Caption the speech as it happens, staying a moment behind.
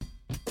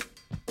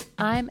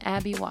I'm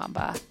Abby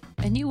Wamba,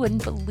 and you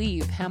wouldn't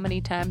believe how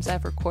many times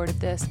I've recorded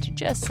this to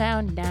just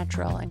sound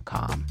natural and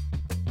calm.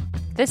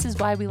 This is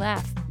Why We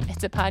Laugh.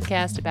 It's a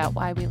podcast about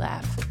why we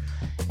laugh.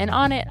 And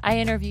on it, I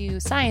interview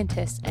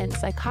scientists and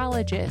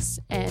psychologists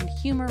and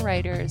humor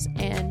writers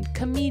and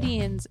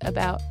comedians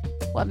about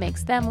what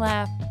makes them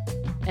laugh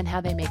and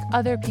how they make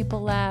other people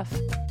laugh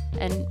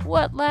and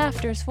what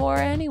laughter's for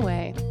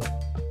anyway.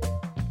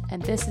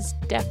 And this is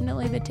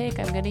definitely the take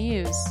I'm going to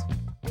use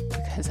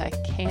because I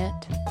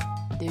can't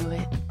do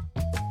it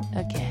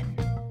again.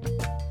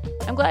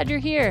 I'm glad you're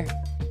here,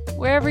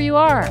 wherever you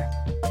are.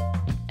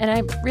 And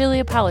I really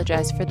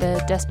apologize for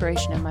the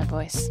desperation in my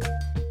voice.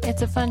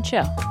 It's a fun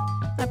show,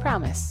 I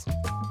promise.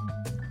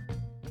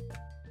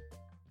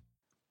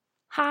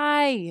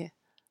 Hi!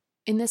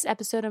 In this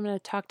episode, I'm going to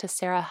talk to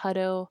Sarah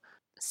Hutto.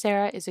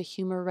 Sarah is a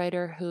humor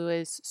writer who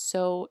is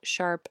so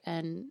sharp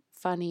and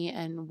funny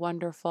and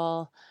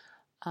wonderful.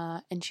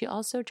 And she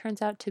also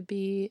turns out to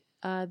be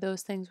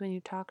those things when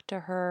you talk to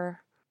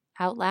her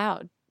out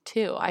loud,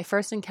 too. I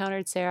first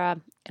encountered Sarah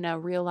in a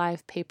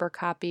real-life paper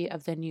copy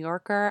of The New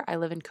Yorker. I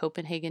live in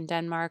Copenhagen,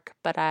 Denmark,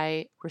 but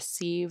I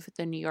receive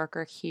The New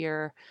Yorker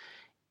here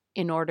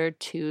in order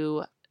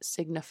to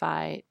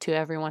signify to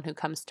everyone who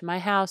comes to my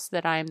house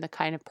that I'm the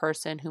kind of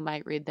person who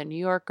might read The New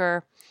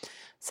Yorker.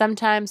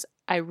 Sometimes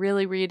I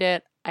really read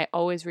it. I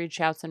always read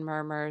Shouts and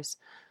Murmurs.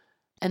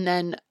 And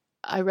then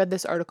I read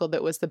this article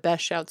that was the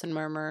best Shouts and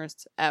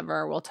Murmurs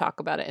ever. We'll talk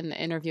about it in the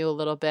interview a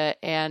little bit.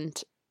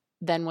 And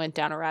then went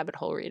down a rabbit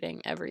hole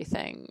reading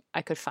everything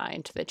I could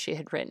find that she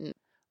had written.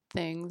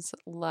 Things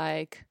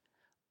like,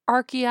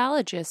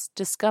 archaeologists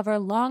discover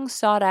long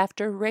sought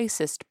after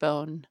racist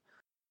bone.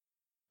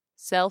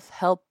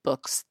 Self-help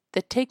books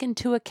that take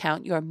into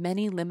account your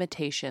many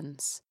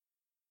limitations.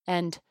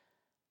 And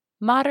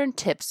modern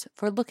tips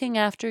for looking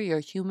after your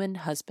human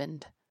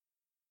husband.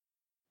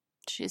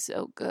 She's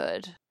so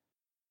good.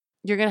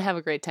 You're going to have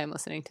a great time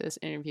listening to this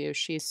interview.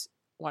 She's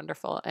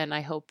wonderful, and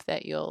I hope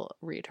that you'll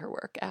read her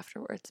work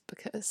afterwards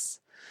because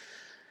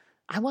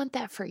I want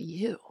that for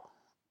you.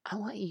 I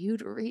want you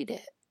to read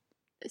it.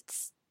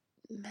 It's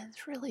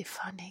really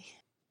funny.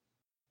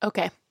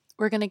 Okay,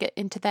 we're going to get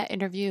into that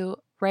interview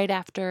right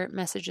after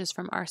messages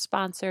from our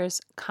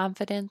sponsors,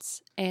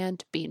 Confidence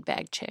and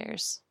Beanbag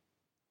Chairs.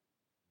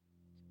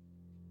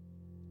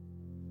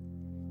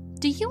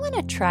 Do you want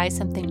to try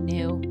something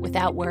new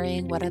without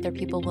worrying what other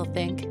people will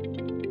think?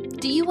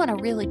 Do you want to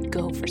really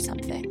go for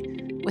something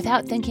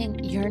without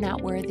thinking you're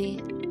not worthy?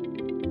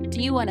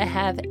 Do you want to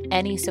have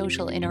any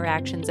social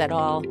interactions at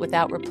all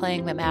without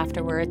replaying them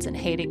afterwards and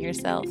hating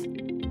yourself?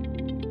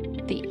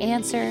 The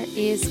answer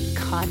is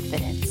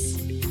confidence.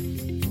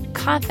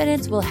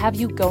 Confidence will have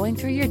you going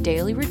through your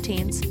daily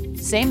routines,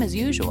 same as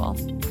usual,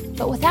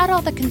 but without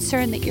all the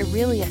concern that you're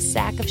really a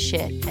sack of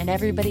shit and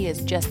everybody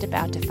is just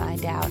about to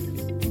find out.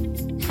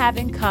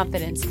 Having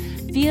confidence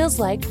feels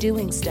like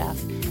doing stuff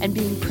and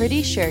being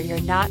pretty sure you're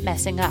not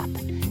messing up,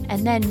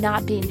 and then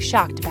not being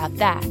shocked about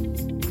that.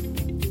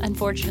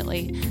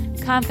 Unfortunately,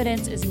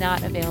 confidence is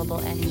not available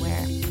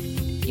anywhere.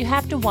 You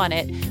have to want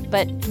it,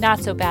 but not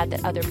so bad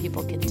that other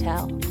people can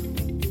tell.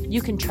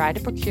 You can try to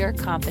procure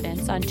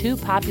confidence on two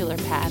popular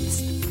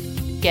paths: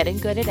 getting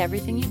good at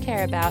everything you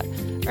care about,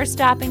 or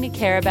stopping to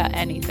care about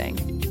anything.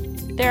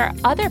 There are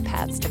other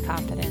paths to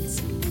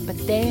confidence, but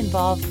they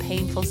involve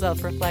painful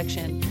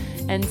self-reflection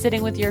and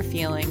sitting with your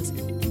feelings,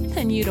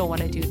 and you don't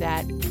want to do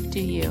that, do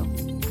you?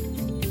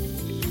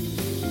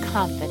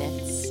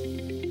 Confidence.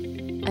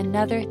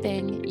 Another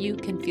thing you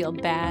can feel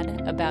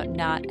bad about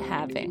not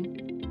having.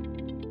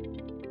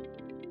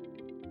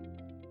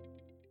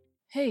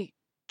 Hey,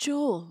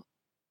 Joel,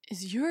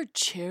 is your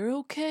chair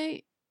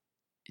okay?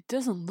 It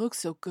doesn't look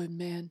so good,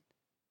 man.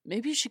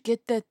 Maybe you should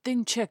get that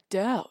thing checked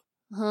out.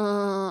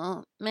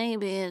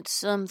 Maybe it's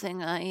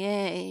something I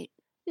ate.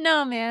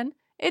 No, man,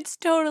 it's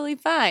totally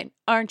fine,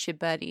 aren't you,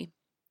 buddy?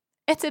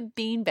 It's a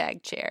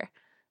beanbag chair.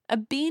 A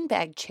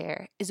beanbag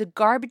chair is a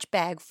garbage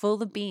bag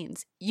full of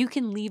beans you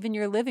can leave in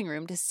your living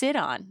room to sit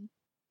on.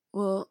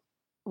 Well,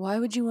 why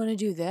would you want to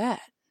do that?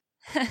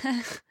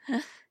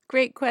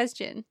 Great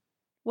question.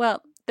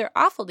 Well, they're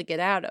awful to get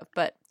out of,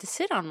 but to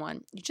sit on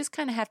one, you just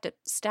kind of have to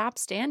stop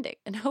standing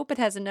and hope it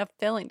has enough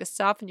filling to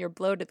soften your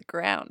blow to the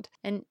ground.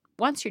 And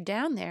once you're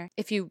down there,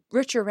 if you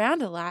reach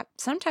around a lot,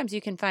 sometimes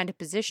you can find a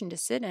position to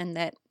sit in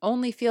that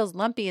only feels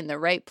lumpy in the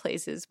right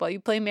places while you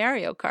play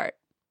Mario Kart.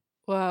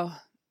 Wow,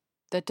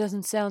 that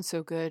doesn't sound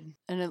so good,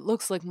 and it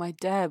looks like my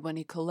dad when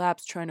he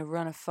collapsed trying to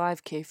run a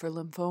 5K for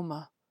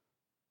lymphoma.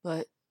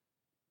 But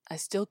I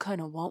still kind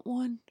of want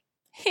one.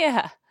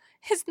 Yeah,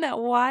 isn't that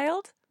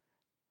wild?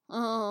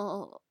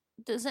 Oh,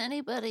 does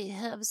anybody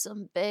have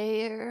some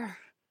Bayer?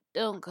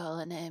 Don't call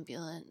an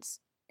ambulance.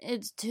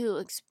 It's too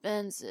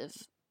expensive.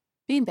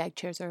 Beanbag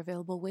chairs are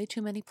available way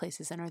too many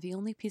places and are the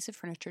only piece of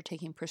furniture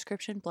taking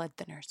prescription blood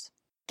thinners.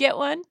 Get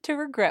one to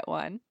regret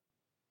one.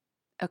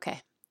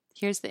 Okay,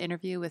 here's the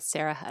interview with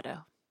Sarah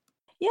Hutto.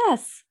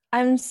 Yes,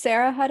 I'm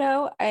Sarah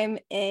Hutto. I'm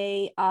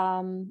a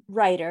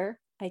writer.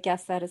 I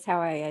guess that is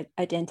how I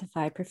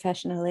identify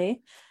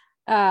professionally.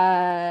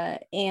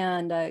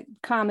 and a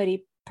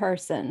comedy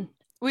person.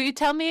 Will you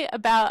tell me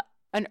about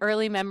an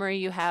early memory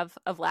you have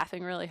of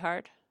laughing really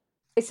hard?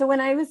 So when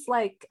I was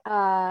like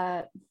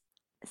 7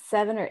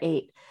 or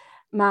 8,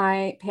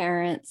 my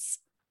parents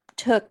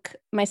took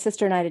my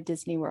sister and I to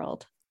Disney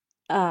World,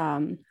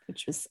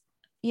 which was,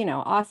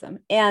 awesome.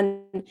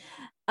 And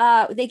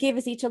they gave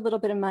us each a little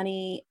bit of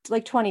money,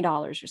 like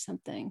 $20 or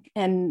something.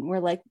 And we're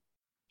like,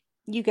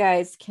 you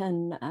guys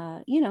can,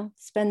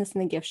 spend this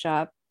in the gift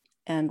shop.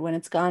 And when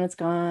it's gone, it's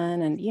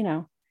gone. And,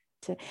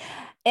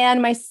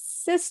 and my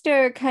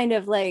sister kind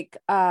of like,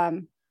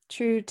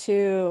 true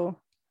to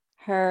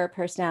her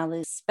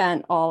personality,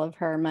 spent all of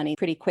her money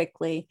pretty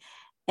quickly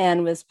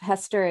and was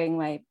pestering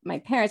my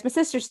parents. My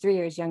sister's 3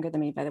 years younger than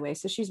me, by the way.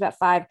 So she's about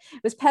 5,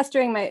 was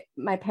pestering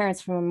my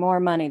parents for more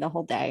money the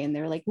whole day. And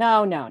they were like,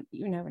 no,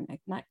 you're never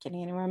not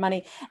getting any more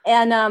money.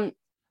 And, at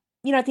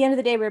the end of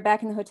the day, we were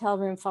back in the hotel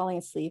room falling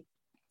asleep.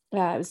 It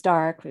was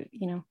dark,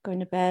 going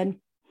to bed.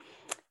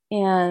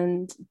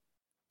 And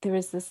there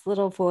was this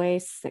little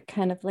voice that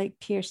kind of like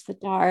pierced the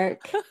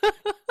dark.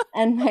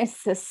 And my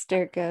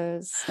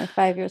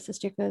 5-year-old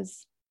sister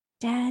goes,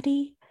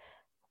 Daddy,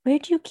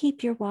 where'd you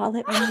keep your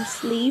wallet when you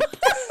sleep?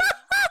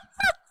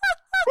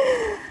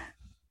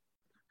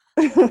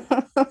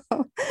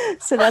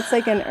 So that's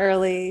like an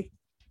early,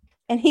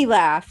 and he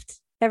laughed.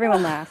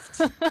 Everyone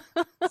laughed.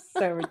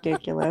 So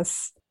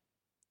ridiculous.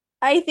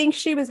 I think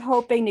she was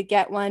hoping to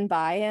get one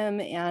by him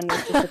and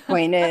was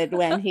disappointed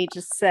when he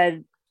just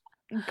said,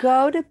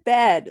 go to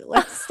bed.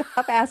 Let's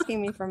stop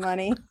asking me for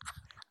money.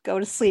 Go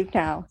to sleep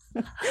now.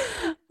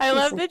 I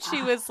love that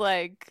she was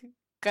like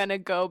gonna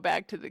go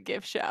back to the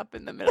gift shop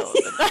in the middle of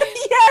the night.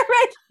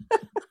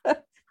 Yeah,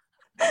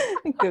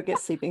 right. Go get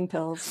sleeping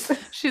pills.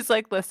 She's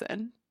like,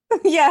 listen.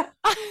 Yeah.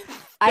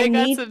 I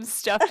got some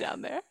stuff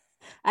down there.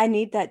 I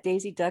need that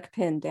Daisy Duck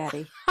pin,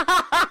 Daddy.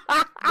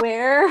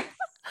 Where?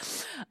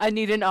 I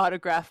need an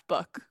autograph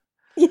book.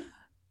 Yeah.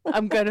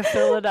 I'm gonna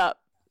fill it up.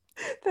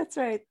 That's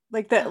right.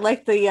 Like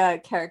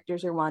the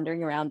characters are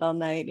wandering around all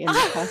night in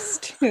the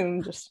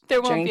costume, just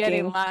there won't drinking. be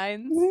any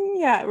lines.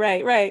 Yeah,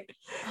 right.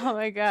 Oh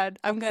my God,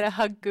 I'm gonna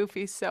hug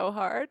Goofy so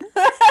hard.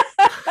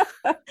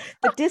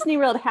 The Disney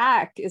World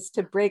hack is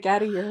to break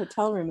out of your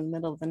hotel room in the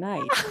middle of the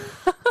night.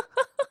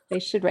 They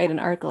should write an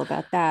article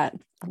about that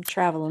on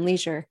Travel and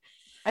Leisure.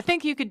 I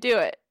think you could do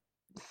it.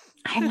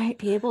 I might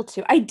be able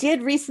to. I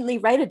did recently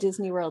write a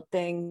Disney World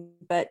thing,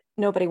 but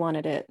nobody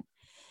wanted it.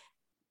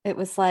 It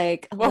was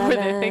like 11, what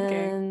were they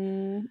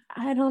thinking?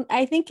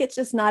 I think it's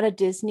just not a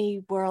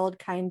Disney World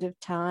kind of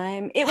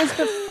time. It was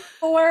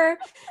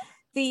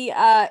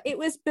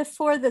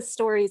before the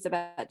stories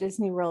about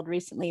Disney World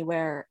recently,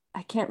 where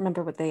I can't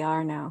remember what they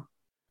are now.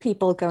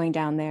 People going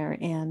down there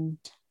and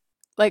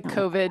like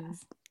COVID.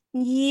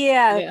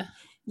 Yeah.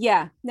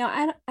 No,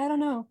 I don't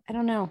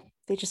know.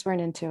 They just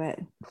weren't into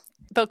it.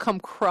 They'll come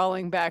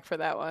crawling back for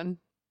that one.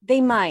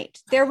 They might.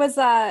 There were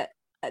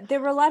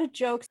a lot of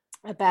jokes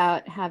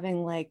about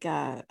having like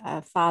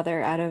a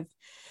father out of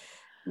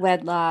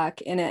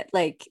wedlock in it.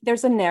 Like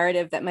there's a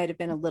narrative that might have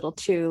been a little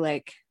too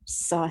like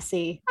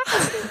saucy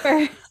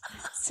for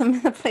some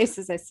of the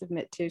places I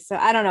submit to. So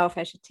I don't know if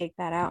I should take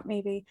that out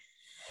maybe.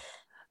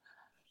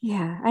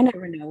 Yeah, I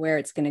never know where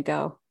it's going to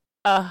go.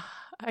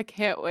 I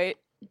can't wait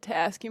to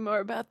ask you more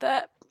about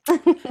that.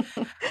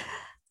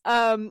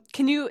 Do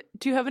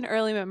you have an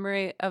early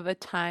memory of a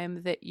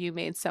time that you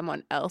made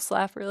someone else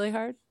laugh really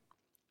hard?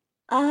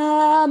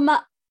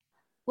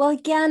 Well,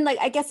 again, like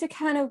I guess it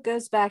kind of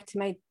goes back to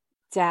my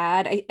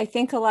dad. I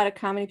think a lot of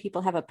comedy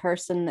people have a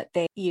person that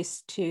they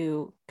used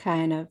to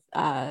kind of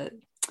a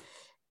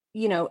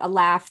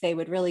laugh they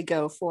would really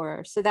go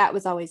for. So that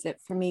was always it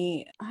for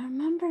me. I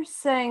remember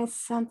saying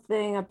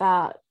something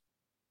about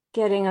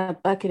getting a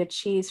bucket of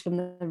cheese from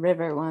the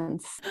river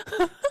once.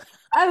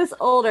 I was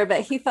older,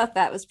 but he thought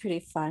that was pretty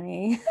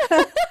funny.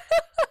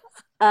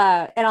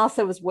 And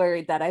also was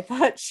worried that I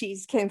thought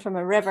cheese came from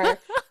a river.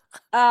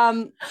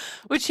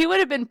 Which he would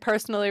have been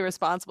personally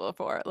responsible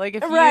for. Like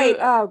if right.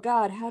 Oh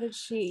God, how did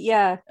she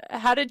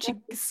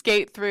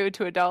skate through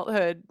to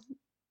adulthood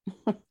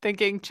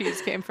thinking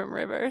cheese came from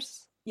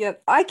rivers?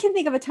 Yep. I can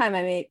think of a time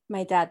I made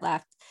my dad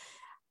laugh.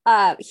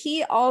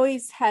 He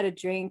always had a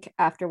drink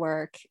after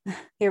work.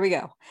 Here we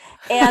go.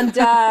 And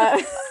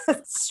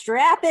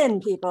strap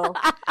in, people.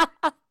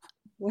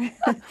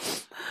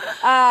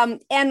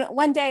 And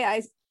one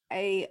day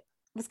I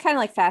was kind of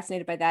like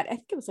fascinated by that. I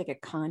think it was like a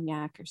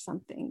cognac or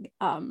something,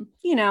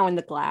 in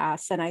the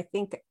glass. And I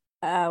think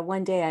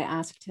one day I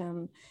asked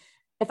him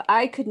if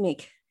I could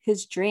make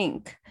his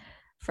drink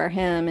for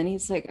him. And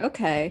he's like,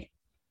 okay,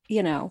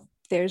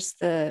 there's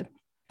the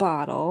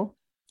bottle,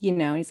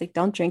 he's like,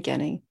 don't drink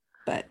any,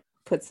 but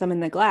put some in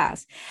the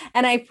glass.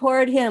 And I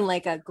poured him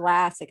like a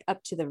glass, like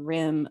up to the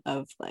rim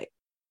of like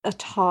a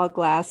tall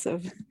glass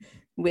of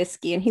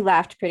whiskey. And he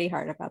laughed pretty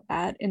hard about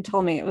that and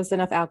told me it was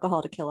enough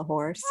alcohol to kill a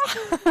horse.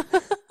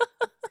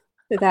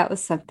 So that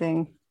was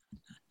something,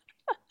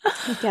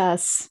 I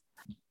guess.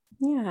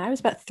 Yeah, I was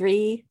about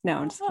 3. No,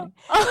 I'm just kidding.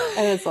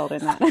 I was older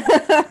than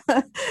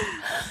that.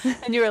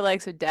 And you were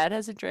like, so dad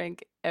has a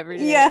drink every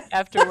day Yeah.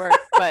 after work,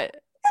 but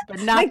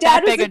My not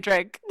dad that big was a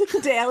drink.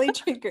 daily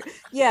drinker.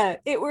 Yeah,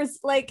 it was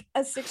like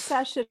a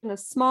succession of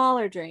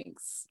smaller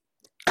drinks,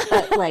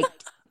 but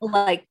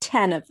like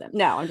 10 of them.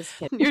 No, I'm just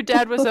kidding. Your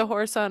dad was a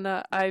horse on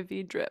a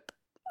IV drip.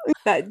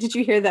 Did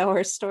you hear that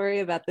horse story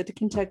about the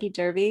Kentucky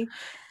Derby?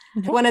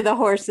 No. One of the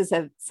horses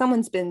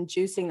someone's been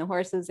juicing the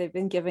horses. They've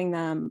been giving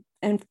them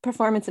and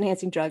performance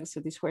enhancing drugs. So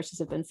these horses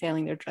have been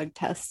failing their drug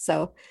tests.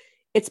 So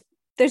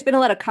there's been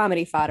a lot of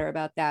comedy fodder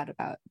about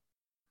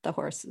the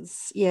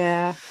horses.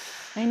 Yeah,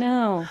 I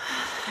know.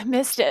 I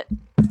missed it.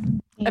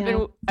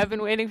 Yeah. I've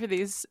been waiting for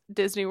these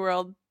Disney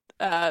World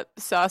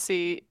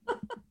saucy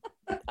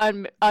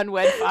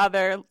unwed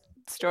father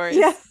stories.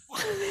 Yeah.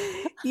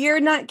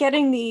 You're not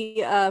getting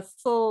the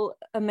full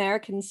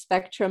American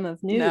spectrum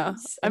of news. No,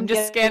 I'm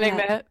just scanning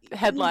the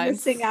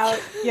headlines. You're missing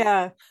out.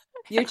 Yeah.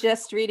 You're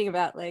just reading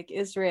about like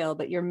Israel,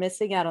 but you're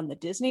missing out on the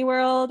Disney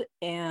World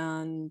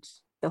and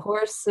the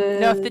horses.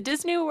 No, if the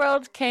Disney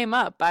World came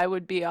up, I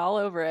would be all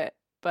over it.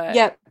 But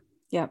Yep.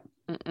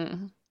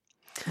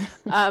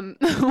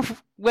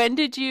 When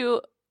did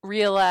you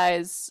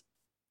realize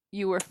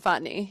you were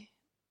funny?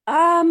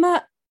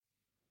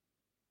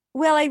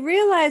 Well, I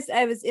realized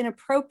I was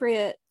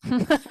inappropriate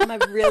from a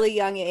really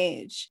young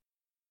age.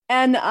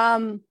 And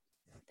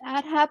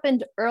that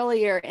happened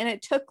earlier, and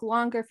it took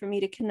longer for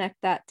me to connect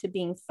that to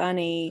being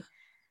funny,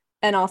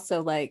 and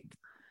also like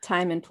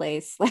time and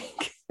place.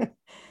 Like,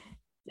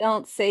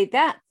 don't say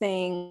that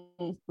thing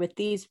with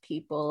these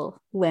people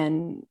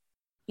when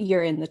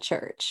you're in the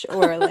church,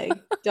 or like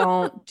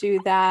don't do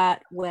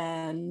that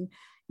when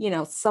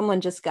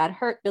someone just got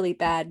hurt really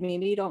bad.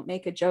 Maybe you don't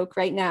make a joke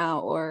right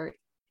now,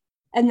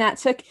 and that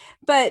took,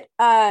 but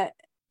I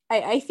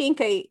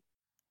think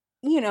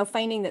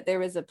finding that there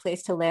was a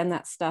place to land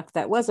that stuff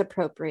that was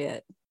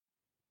appropriate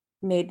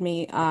made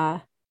me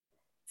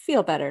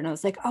feel better. And I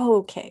was like, oh,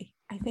 okay,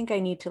 I think I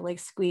need to like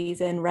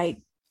squeeze in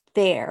right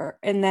there,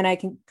 and then I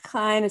can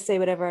kind of say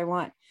whatever I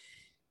want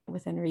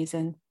within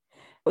reason.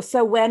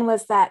 So when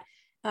was that?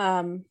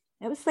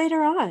 It was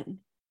later on,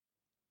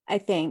 I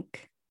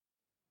think.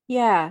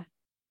 Yeah.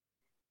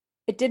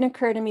 It didn't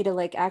occur to me to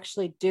like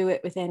actually do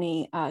it with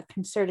any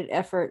concerted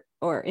effort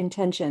or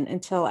intention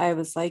until I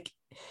was like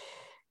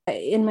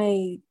in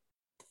my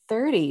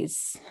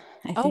 30s,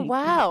 I Oh, think.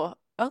 wow.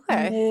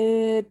 Okay.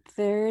 Mid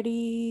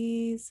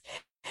 30s.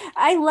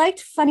 I liked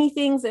funny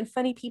things and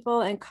funny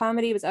people, and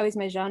comedy was always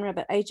my genre,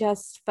 but I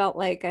just felt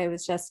like I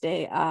was just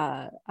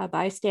a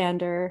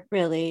bystander,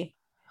 really.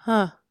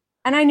 Huh.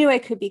 And I knew I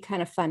could be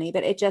kind of funny,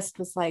 but it just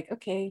was like,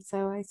 okay,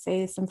 so I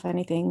say some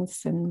funny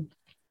things, and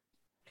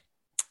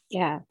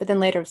yeah. But then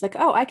later it was like,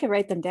 oh, I could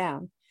write them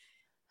down,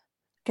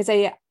 because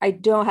I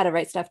don't know how to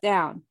write stuff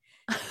down.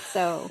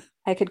 So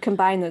I could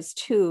combine those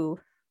two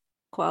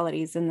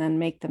qualities and then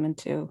make them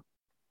into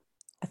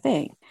a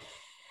thing.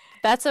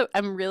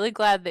 I'm really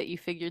glad that you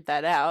figured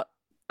that out.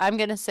 I'm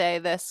going to say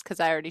this because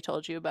I already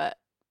told you, but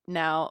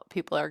now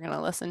people are going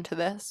to listen to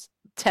this.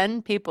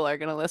 10 people are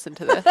going to listen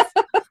to this.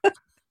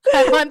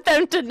 I want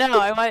them to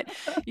know. I want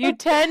you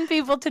 10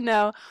 people to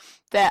know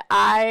that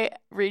I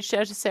reached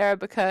out to Sarah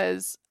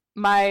because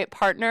my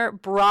partner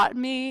brought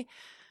me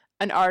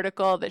an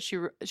article that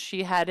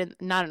she had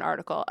not an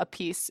article, a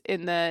piece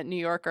in the New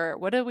Yorker.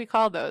 What do we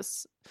call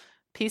those?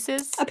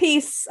 Pieces? A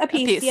piece,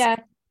 yeah.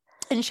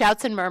 In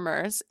Shouts and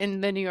Murmurs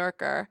in the New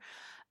Yorker.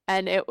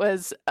 And it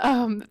was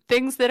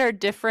things that are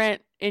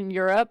different in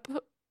Europe.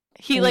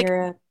 He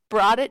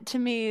brought it to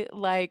me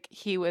like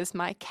he was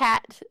my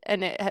cat,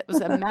 and it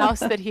was a mouse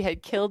that he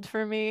had killed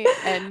for me.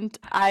 And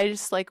I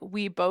just like,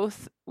 we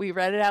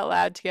read it out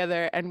loud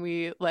together, and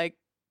we like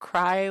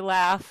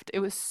laughed. It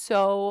was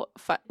so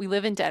fun. We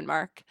live in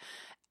Denmark.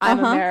 I'm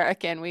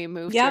American. We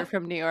moved here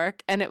from New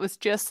York, and it was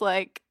just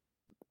like,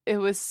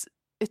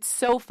 it's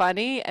so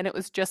funny, and it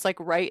was just like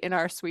right in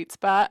our sweet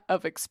spot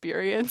of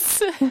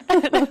experience.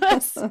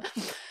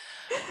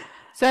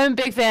 So I'm a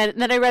big fan.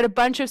 And then I read a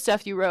bunch of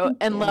stuff you wrote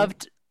and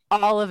loved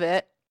all of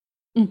it.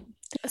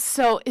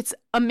 So it's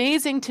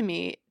amazing to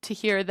me to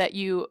hear that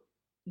you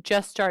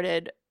just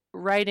started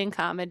writing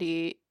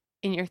comedy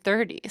in your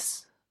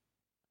 30s.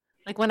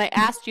 Like when I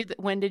asked you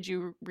when did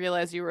you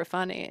realize you were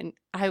funny, and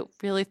I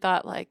really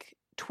thought like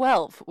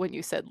 12 when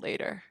you said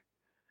later.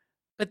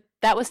 But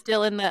that was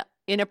still in the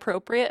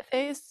inappropriate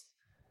phase?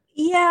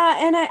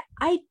 Yeah, and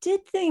I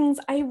did things.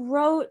 I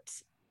wrote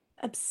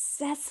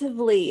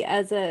obsessively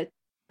as a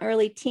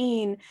early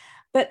teen,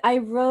 but I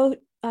wrote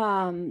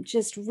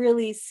just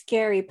really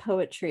scary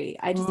poetry.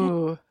 I just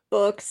had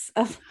books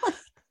of like,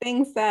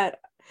 things that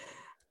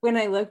when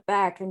I look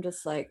back, I'm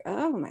just like,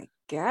 oh my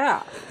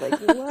God, like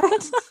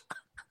what?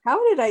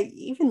 How did I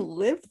even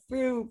live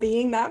through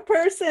being that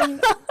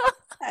person?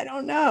 I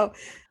don't know.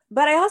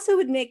 But I also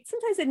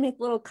sometimes I'd make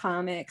little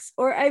comics,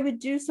 or I would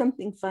do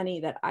something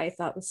funny that I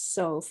thought was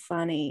so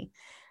funny.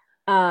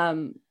 I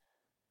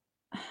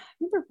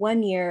remember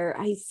one year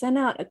I sent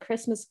out a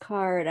Christmas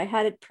card. I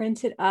had it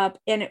printed up,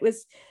 and it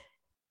was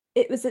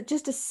it was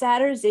just a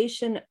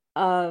satirization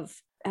of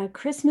a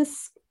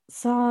Christmas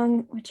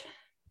song, which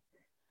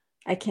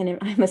I can't even,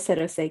 I must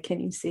say, can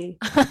you see?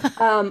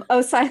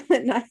 Oh,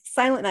 Silent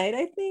Night,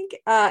 I think.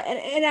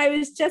 And I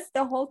was just,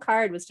 the whole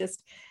card was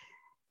just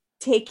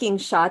taking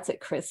shots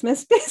at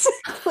Christmas,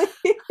 basically.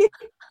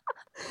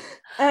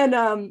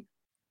 And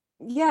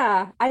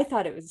yeah, I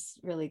thought it was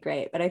really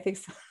great, but I think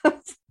so,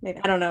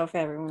 maybe, I don't know if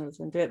everyone was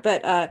into it,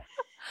 but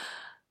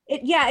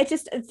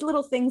it's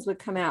little things would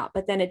come out,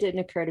 but then it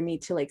didn't occur to me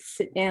to like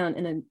sit down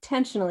and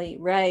intentionally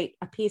write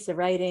a piece of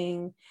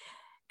writing.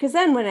 Because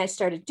then when I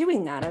started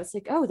doing that, I was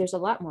like, oh, there's a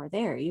lot more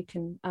there. You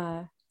can,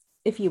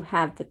 if you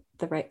have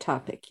the right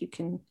topic, you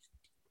can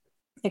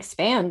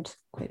expand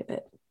quite a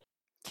bit.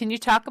 Can you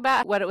talk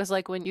about what it was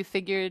like when you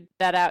figured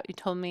that out? You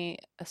told me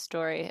a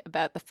story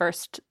about the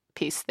first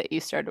piece that you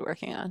started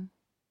working on.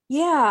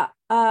 Yeah.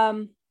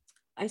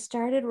 I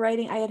started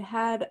writing, I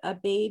had a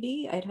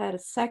baby. I'd had a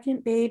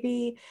second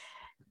baby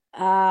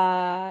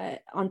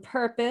on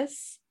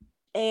purpose.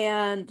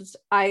 And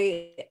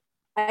I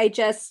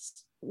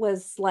just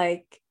was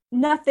like,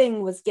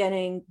 nothing was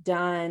getting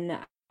done.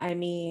 I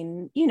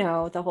mean,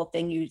 the whole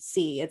thing you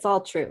see, it's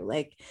all true.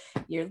 Like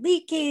you're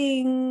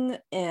leaking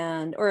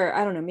or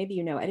I don't know,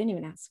 maybe, I didn't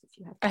even ask if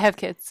you have kids. I have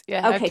kids.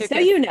 Yeah. Okay. So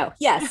kids.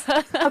 Yes.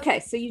 Okay.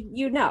 So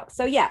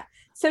so yeah.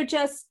 So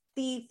just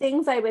the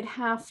things I would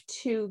have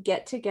to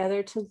get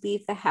together to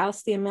leave the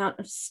house, the amount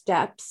of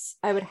steps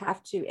I would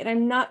have to, and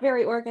I'm not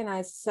very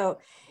organized. So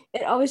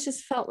it always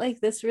just felt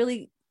like this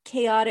really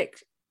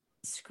chaotic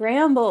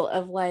scramble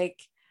of like,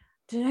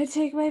 did I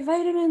take my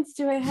vitamins?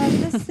 Do I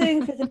have this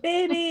thing for the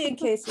baby in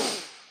case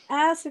his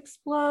ass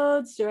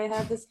explodes? Do I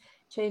have this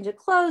change of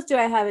clothes? Do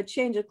I have a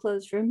change of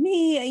clothes for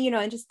me?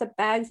 And just the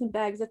bags and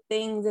bags of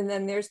things. And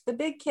then there's the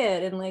big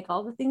kid and like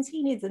all the things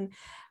he needs. And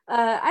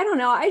I don't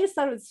know. I just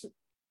thought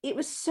it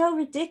was so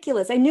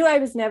ridiculous. I knew I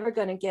was never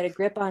going to get a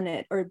grip on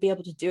it or be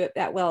able to do it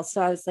that well.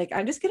 So I was like,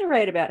 I'm just going to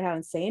write about how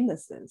insane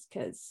this is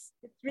because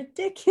it's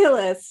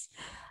ridiculous.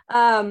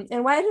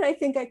 And why did I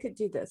think I could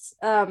do this?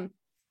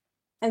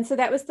 And so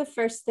that was the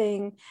first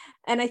thing.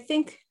 And I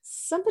think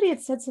somebody had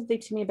said something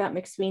to me about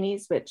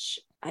McSweeney's, which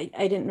I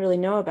didn't really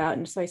know about.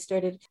 And so I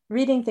started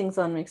reading things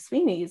on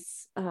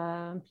McSweeney's,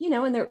 and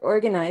they're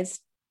organized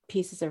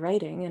pieces of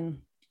writing. And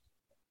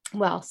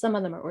well, some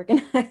of them are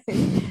organized.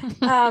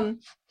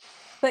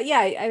 But yeah,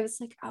 I was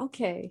like,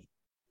 okay,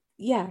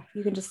 yeah,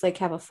 you can just like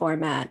have a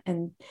format.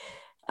 And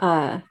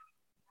I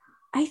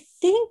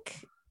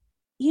think,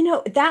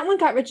 that one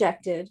got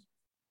rejected.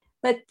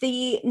 But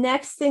the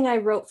next thing I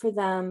wrote for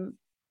them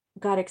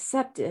got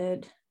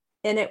accepted.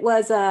 And it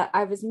was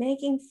I was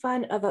making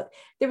fun of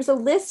there was a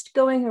list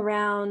going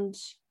around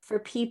for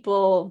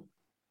people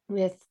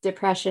with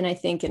depression, I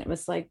think. And it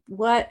was like,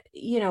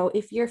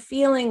 if you're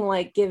feeling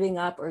like giving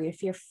up, or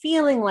if you're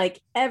feeling like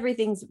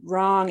everything's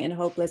wrong and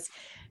hopeless,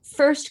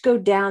 first go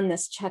down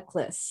this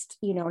checklist,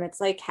 and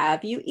it's like,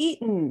 have you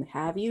eaten?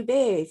 Have you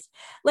bathed?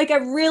 Like a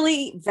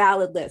really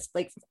valid list.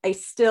 Like I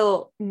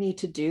still need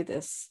to do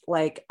this.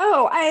 Like,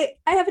 oh, I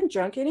haven't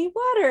drunk any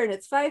water and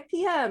it's 5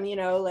 p.m.,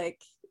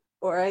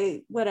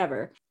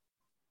 whatever.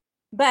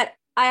 But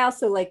I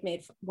also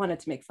wanted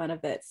to make fun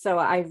of it. So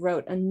I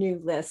wrote a new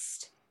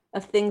list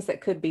of things that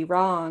could be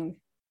wrong.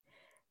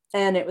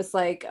 And it was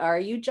like, are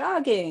you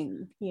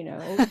jogging?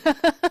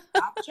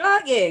 Stop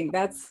jogging.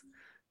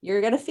 You're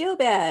going to feel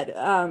bad.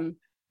 I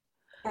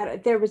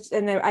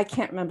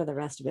can't remember the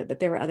rest of it, but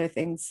there were other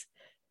things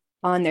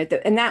on there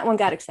and that one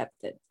got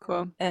accepted.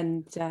 Cool.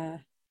 And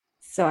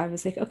so I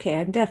was like, okay,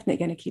 I'm definitely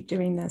going to keep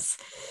doing this.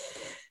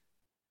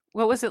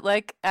 What was it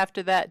like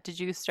after that? Did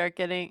you start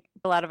getting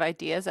a lot of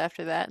ideas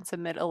after that and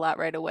submit a lot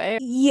right away?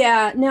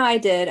 Yeah, no, I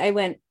did. I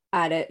went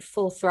at it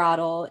full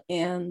throttle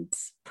and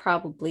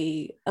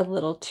probably a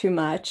little too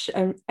much.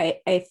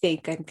 I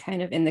think I'm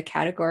kind of in the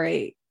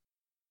category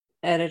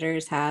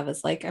editors have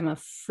as like, I'm a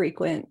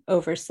frequent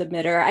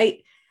oversubmitter.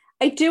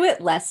 I do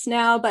it less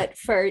now, but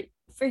for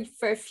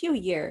a few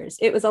years,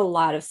 it was a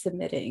lot of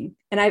submitting.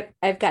 And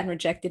I've gotten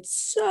rejected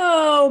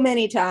so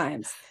many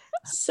times,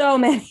 so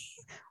many.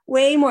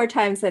 Way more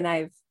times than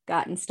I've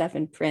gotten stuff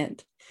in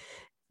print.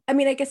 I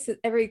mean, I guess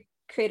every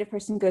creative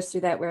person goes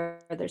through that, where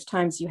there's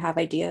times you have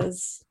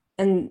ideas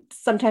and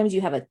sometimes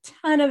you have a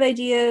ton of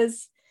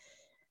ideas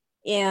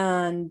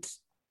and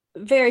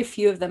very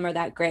few of them are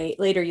that great.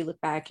 Later you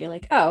look back, you're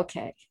like, oh,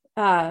 okay.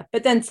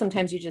 But then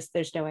sometimes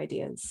there's no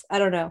ideas. I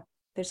don't know.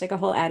 There's like a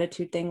whole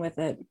attitude thing with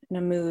it and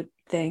a mood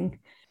thing.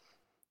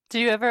 Do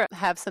you ever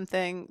have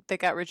something that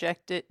got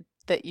rejected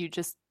that you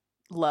just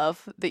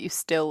love, that you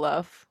still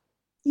love?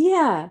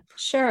 Yeah,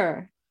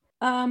 sure.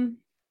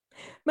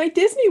 My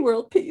Disney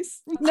World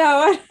piece.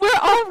 No, we're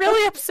all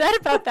really upset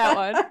about that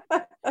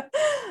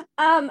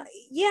one.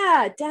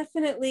 Yeah,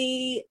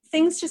 definitely.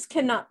 Things just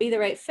cannot be the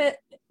right fit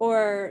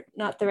or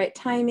not the right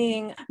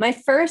timing. My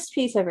first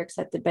piece ever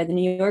accepted by the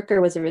New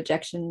Yorker was a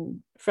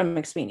rejection from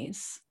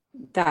McSweeney's.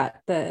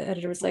 That the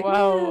editor was like,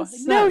 whoa,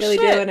 it's not really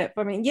doing it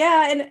for me.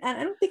 Yeah, and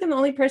I don't think I'm the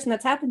only person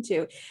that's happened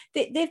to.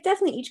 They've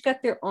definitely each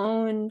got their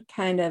own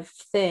kind of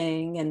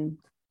thing, and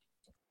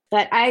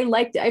but I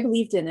liked it. I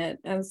believed in it.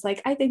 I was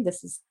like, I think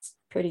this is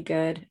pretty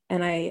good.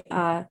 And I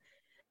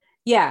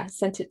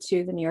sent it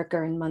to the New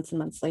Yorker, and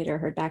months later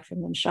heard back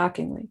from them,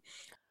 shockingly.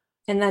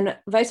 And then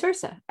vice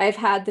versa. I've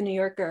had the New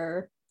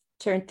Yorker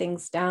turn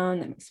things down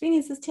that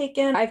McSweeney's has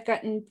taken. I've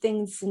gotten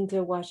things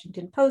into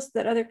Washington Post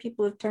that other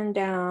people have turned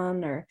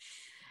down,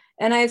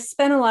 and I've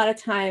spent a lot of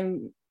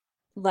time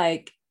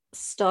like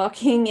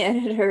stalking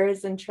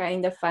editors and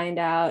trying to find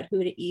out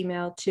who to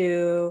email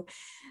to,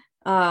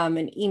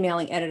 and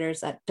emailing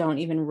editors that don't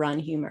even run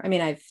humor. I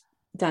mean, I've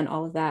done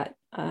all of that,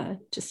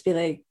 just be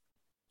like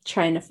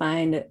trying to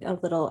find a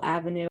little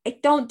avenue. I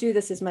don't do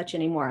this as much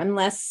anymore,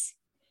 unless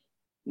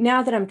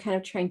now that I'm kind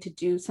of trying to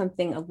do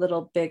something a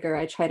little bigger,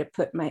 I try to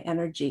put my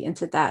energy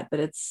into that, but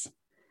it's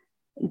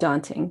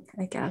daunting,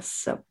 I guess.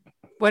 So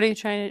what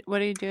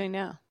are you doing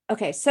now?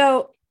 Okay,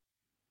 so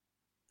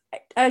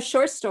a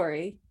short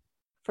story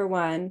for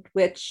one,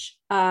 which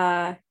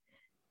I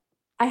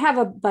have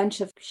a bunch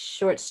of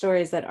short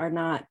stories that are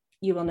not,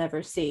 you will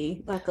never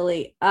see,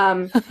 luckily.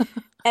 And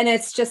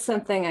it's just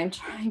something I'm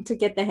trying to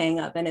get the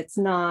hang of, and it's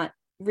not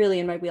really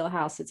in my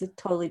wheelhouse. It's a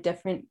totally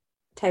different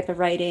type of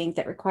writing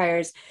that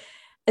requires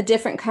a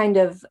different kind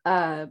of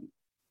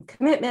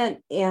commitment.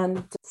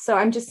 And so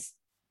I'm just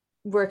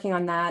working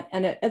on that.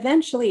 And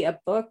eventually a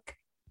book.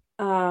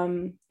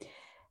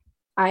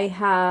 I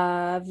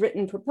have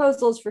written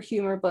proposals for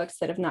humor books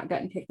that have not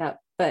gotten picked up,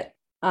 but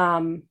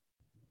I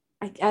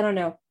don't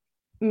know,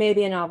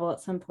 maybe a novel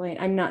at some point.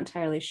 I'm not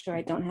entirely sure.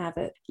 I don't have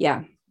it.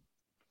 Yeah.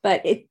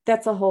 But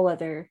that's a whole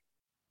other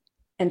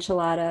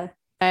enchilada.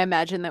 I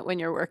imagine that when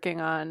you're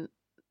working on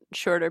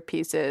shorter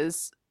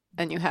pieces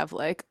and you have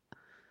like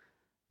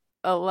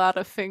a lot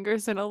of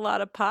fingers in a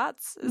lot of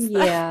pots.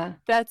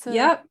 That's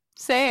a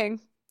saying.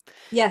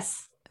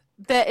 Yes.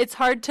 That it's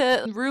hard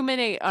to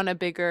ruminate on a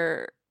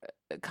bigger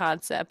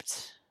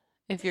concept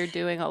if you're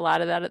doing a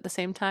lot of that at the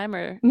same time,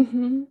 or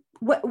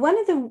one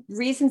of the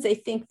reasons I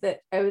think that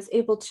I was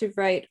able to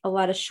write a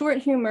lot of short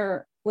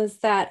humor was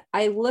that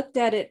I looked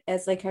at it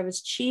as like I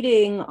was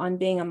cheating on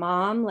being a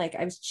mom. Like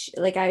I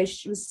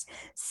was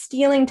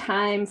stealing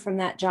time from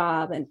that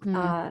job.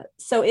 And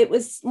so it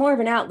was more of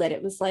an outlet.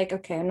 It was like,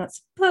 okay, I'm not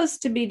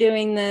supposed to be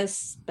doing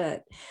this,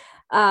 but,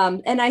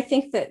 and I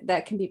think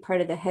that can be part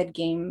of the head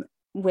game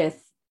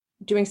with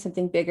doing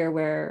something bigger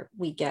where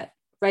we get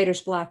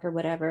writer's block or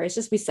whatever. It's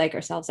just, we psych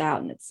ourselves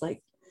out. And it's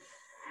like,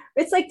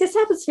 this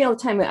happens to me all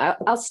the time.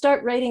 I'll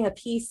start writing a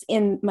piece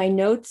in my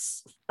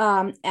notes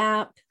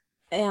app,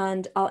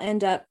 and I'll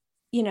end up,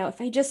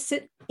 if I just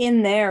sit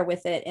in there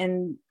with it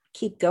and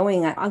keep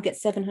going, I'll get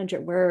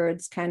 700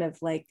 words kind of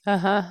like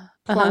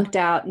plunked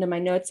out into my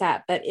notes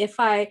app. But if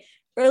I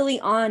early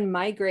on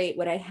migrate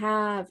what I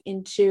have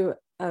into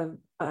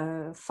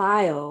a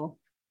file,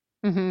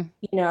 I'm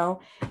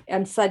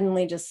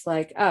suddenly just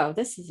like, oh,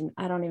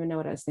 I don't even know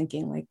what I was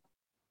thinking, like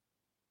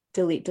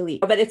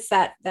delete. But it's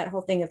that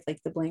whole thing of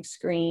like the blank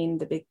screen,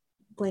 the big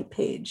blank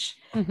page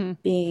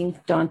being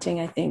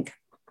daunting, I think.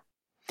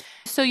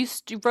 So you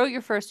wrote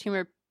your first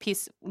humor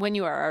piece when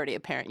you were already a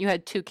parent. You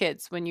had 2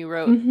 kids when you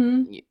wrote.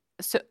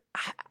 So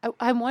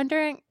I'm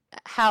wondering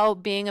how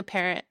being a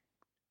parent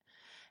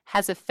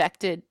has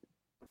affected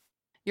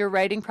your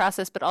writing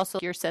process, but also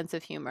your sense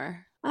of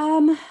humor.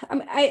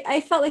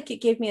 I felt like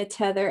it gave me a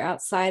tether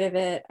outside of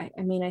it.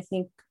 I mean, I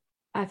think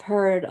I've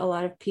heard a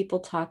lot of people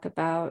talk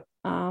about,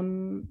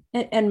 and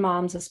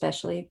moms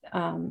especially,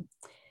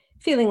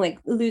 feeling like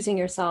losing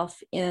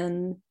yourself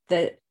in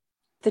the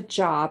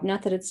job.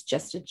 Not that it's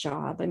just a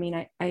job. I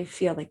mean, I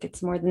feel like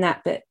it's more than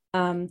that, but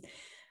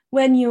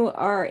when you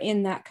are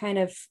in that kind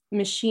of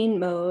machine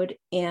mode,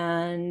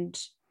 and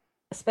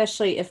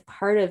especially if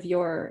part of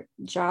your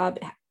job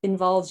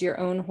involves your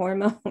own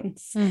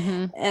hormones,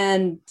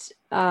 and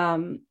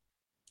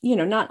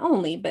not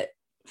only, but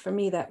for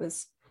me, that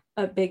was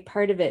a big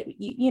part of it.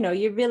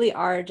 You really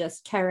are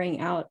just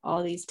carrying out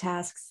all these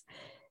tasks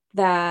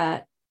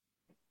that,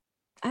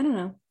 I don't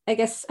know, I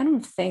guess, I don't know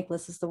if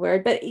thankless is the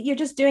word, but you're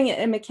just doing it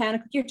in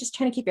mechanical. You're just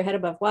trying to keep your head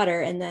above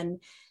water. And then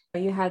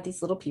you have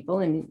these little people,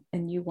 and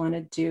you want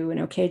to do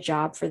an okay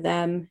job for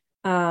them.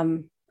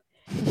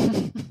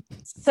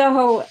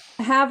 So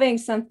having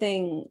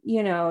something,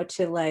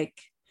 to like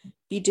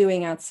be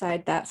doing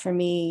outside that, for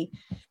me,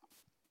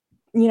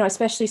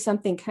 especially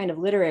something kind of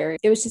literary,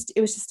 it was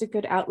just a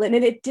good outlet.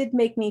 And it did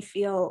make me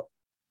feel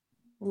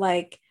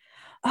like,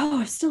 oh,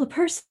 I'm still a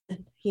person,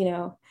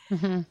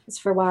 because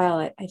for a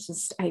while I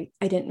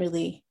didn't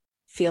really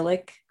feel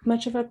like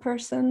much of a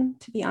person,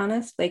 to be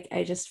honest. Like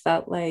I just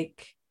felt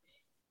like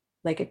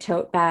a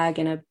tote bag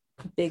and a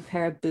big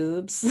pair of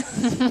boobs.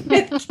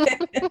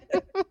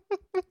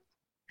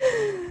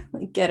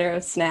 Like getter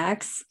of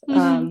snacks.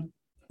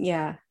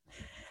 Yeah.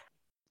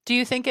 Do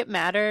you think it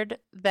mattered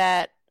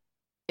that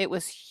it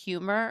was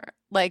humor?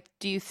 Like,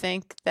 do you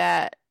think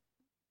that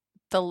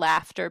the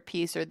laughter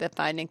piece or the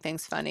finding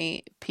things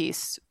funny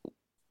piece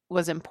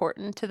was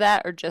important to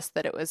that, or just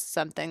that it was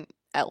something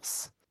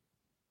else?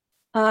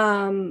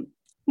 No,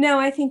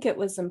 I think it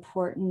was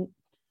important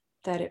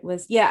that it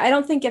was. Yeah, I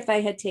don't think if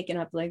I had taken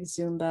up like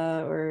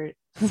Zumba or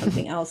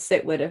something else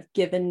that would have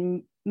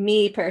given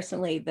me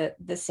personally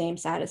the same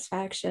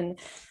satisfaction.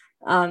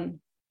 And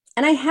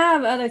I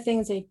have other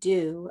things I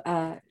do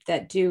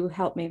that do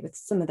help me with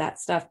some of that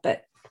stuff.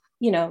 But,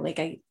 like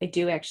I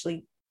do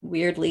actually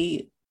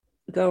weirdly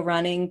go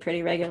running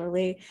pretty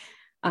regularly.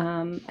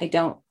 I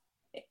don't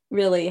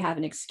really have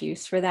an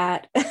excuse for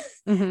that.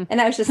 Mm-hmm. And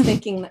I was just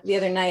thinking the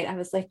other night, I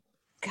was like,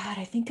 God,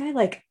 I think I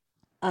like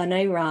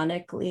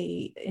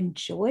unironically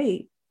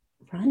enjoy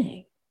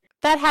running.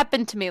 That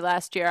happened to me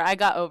last year. I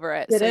got over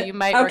it. Did so it? you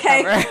might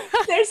Okay. recover.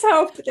 There's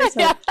hope. There's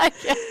hope.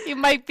 Yeah, you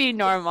might be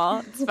normal.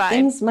 It's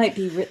fine. Things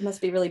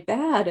must be really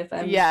bad if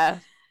I'm. Yeah.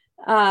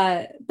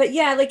 But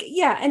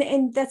yeah,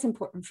 and that's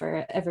important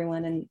for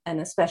everyone, and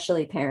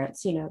especially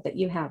parents, that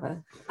you have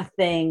a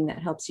thing that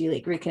helps you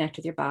like reconnect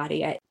with your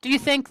body. Do you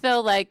think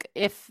though, like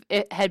if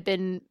it had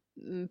been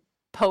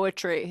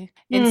poetry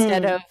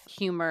instead of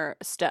humor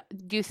stuff,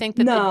 do you think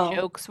that the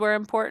jokes were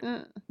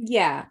important?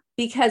 Yeah,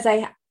 because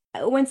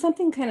when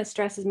something kind of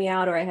stresses me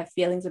out or I have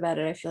feelings about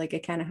it, I feel like I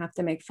kind of have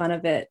to make fun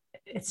of it.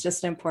 It's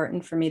just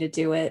important for me to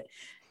do it.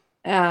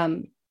 I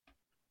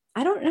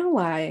don't know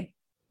why.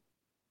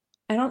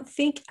 I don't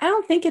think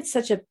it's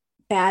such a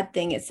bad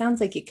thing. It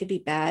sounds like it could be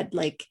bad.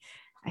 Like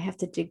I have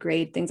to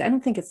degrade things. I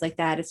don't think it's like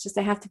that. It's just,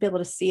 I have to be able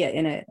to see it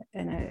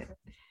in a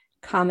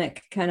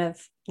comic kind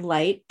of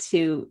light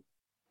to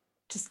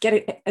just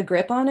get a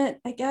grip on it,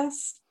 I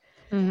guess.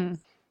 Mm-hmm.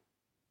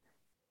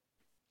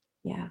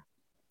 Yeah.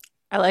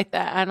 I like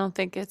that. I don't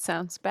think it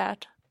sounds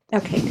bad.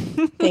 Okay.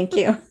 Thank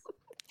you.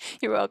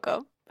 You're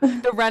welcome.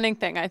 The running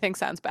thing, I think,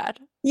 sounds bad.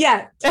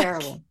 Yeah.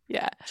 Terrible.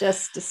 Yeah.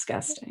 Just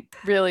disgusting.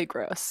 Really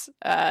gross.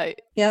 Yep.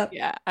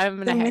 Yeah.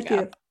 I'm going to hang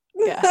up.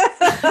 Yeah.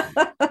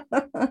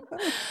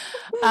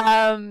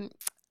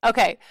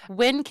 Okay.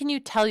 When can you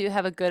tell you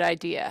have a good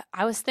idea?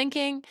 I was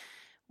thinking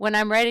when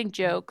I'm writing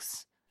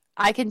jokes,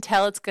 I can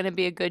tell it's going to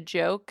be a good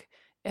joke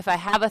if I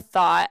have a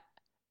thought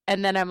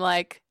and then I'm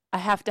like, I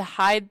have to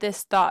hide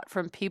this thought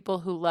from people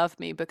who love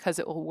me because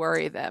it will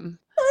worry them.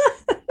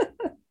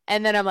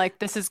 And then I'm like,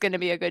 this is going to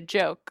be a good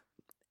joke.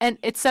 And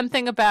it's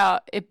something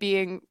about it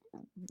being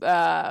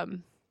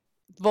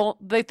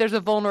like there's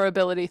a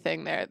vulnerability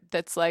thing there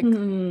that's like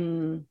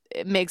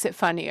it makes it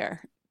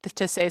funnier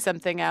to say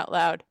something out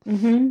loud.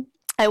 Mm-hmm.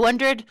 I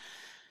wondered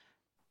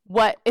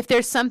if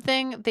there's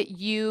something that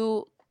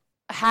you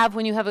have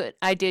when you have an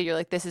idea, you're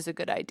like, this is a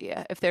good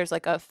idea. If there's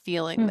like a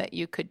feeling that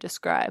you could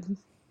describe.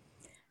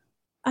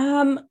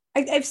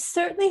 I've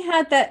certainly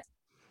had that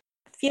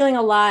feeling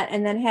a lot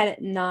and then had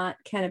it not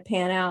kind of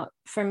pan out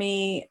for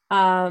me.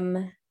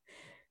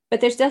 But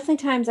there's definitely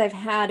times I've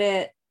had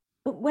it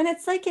when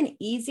it's like an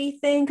easy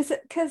thing,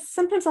 because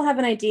sometimes I'll have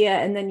an idea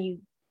and then you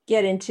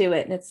get into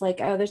it and it's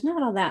like, oh, there's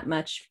not all that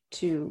much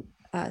to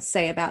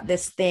say about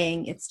this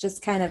thing. It's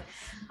just kind of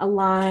a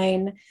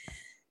line.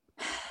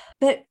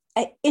 But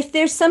if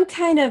there's some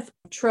kind of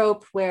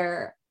trope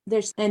where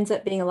there ends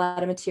up being a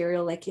lot of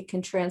material, like it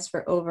can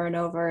transfer over and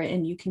over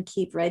and you can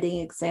keep writing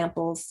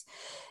examples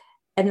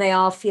and they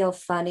all feel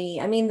funny.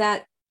 I mean,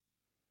 that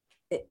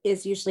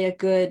is usually a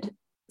good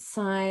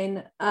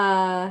sign.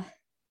 And,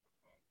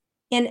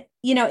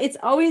 it's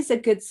always a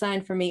good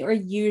sign for me, or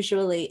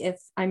usually if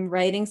I'm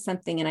writing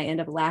something and I end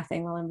up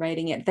laughing while I'm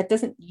writing it. That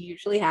doesn't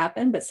usually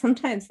happen, but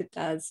sometimes it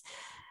does.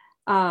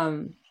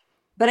 But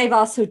I've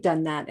also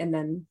done that and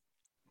then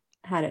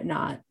had it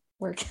not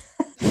work.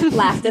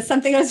 Laughed at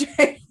something I was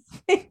writing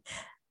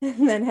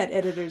and then had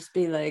editors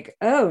be like,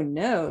 oh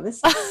no,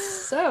 this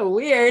is so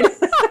weird.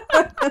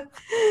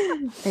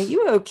 Are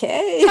you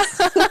okay?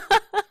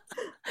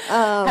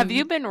 Have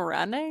you been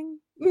running?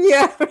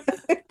 Yeah,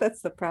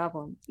 that's the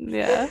problem.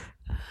 Yeah.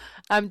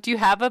 Do you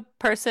have a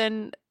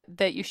person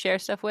that you share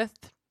stuff with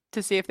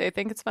to see if they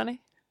think it's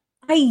funny?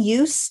 I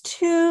used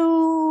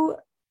to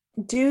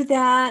do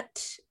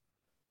that.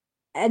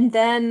 And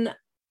then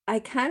I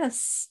kind of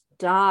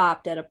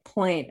stopped at a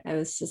point. I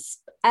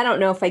don't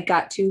know if I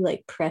got too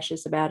like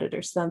precious about it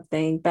or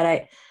something, but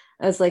I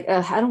was like,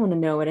 I don't want to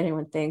know what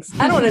anyone thinks.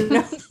 I don't want to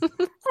know.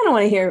 I don't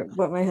want to hear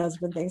what my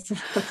husband thinks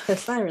about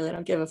this. I really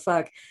don't give a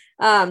fuck.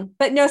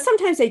 But no,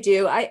 sometimes I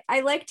do.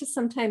 I like to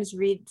sometimes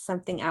read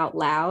something out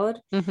loud.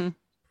 Mm-hmm.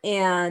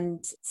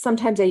 And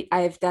sometimes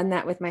I've done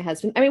that with my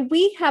husband. I mean,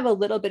 we have a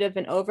little bit of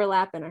an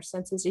overlap in our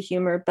senses of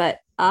humor, but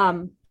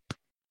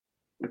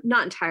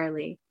not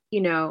entirely,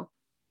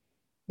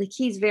 like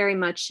he's very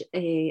much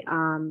a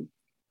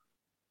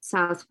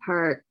South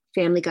Park,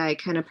 Family Guy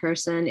kind of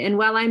person. And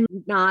while I'm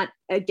not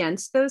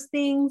against those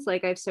things,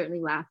 like I've certainly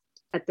laughed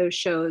at those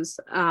shows.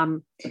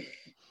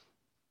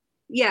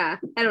 Yeah,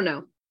 I don't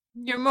know.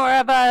 You're more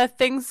of a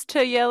things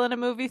to yell in a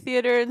movie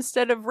theater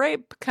instead of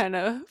rape kind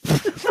of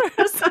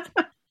person.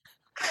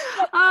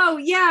 Oh,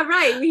 yeah,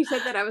 right. We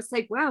said that. I was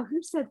like, wow,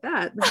 who said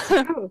that?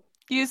 Oh.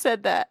 You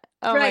said that.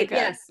 Oh, right, my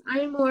God. Yes.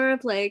 I'm more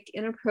of like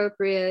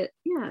inappropriate.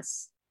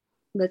 Yes.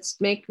 Let's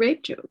make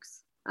rape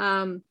jokes.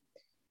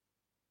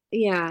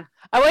 Yeah.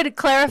 I would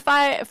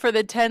clarify for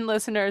the 10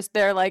 listeners,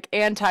 they're like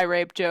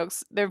anti-rape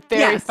jokes. They're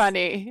very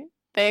funny.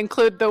 They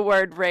include the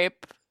word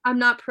rape. I'm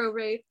not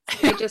pro-rape.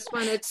 I just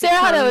wanted to Sarah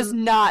Hutto is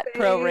not say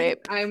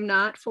pro-rape. I'm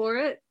not for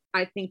it.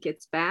 I think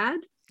it's bad.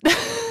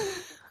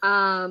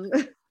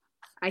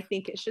 I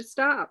think it should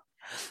stop.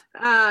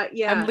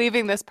 Yeah. I'm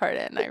leaving this part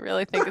in. I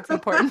really think it's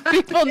important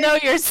people know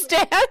your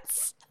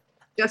stance.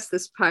 Just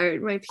this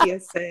part, my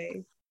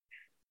PSA.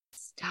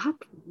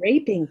 Stop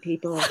raping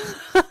people.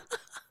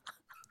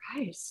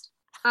 Christ.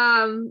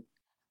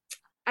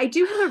 I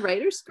do have a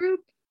writers group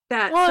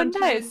that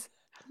Nice.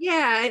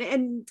 Yeah,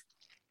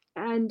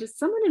 and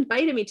someone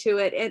invited me to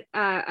it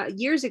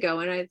years ago,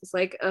 and I was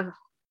like,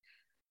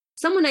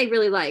 someone I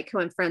really like who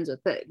I'm friends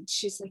with, but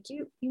she's like,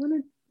 you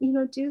want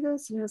to do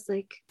this? And I was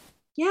like,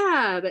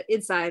 yeah, but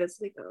inside I was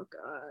like, oh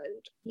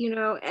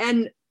god,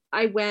 and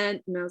I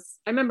went, and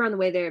I remember on the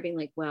way there being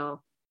like,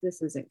 well,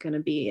 this isn't going to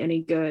be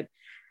any good.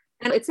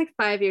 And it's like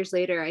 5 years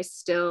later, I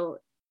still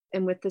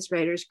am with this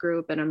writers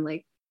group, and I'm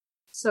like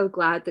so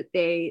glad that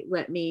they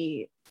let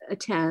me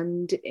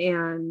attend,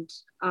 and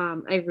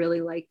I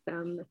really like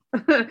them.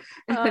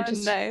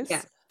 Nice.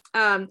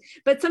 Yeah.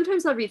 But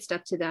sometimes I'll read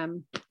stuff to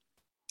them,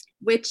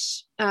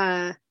 which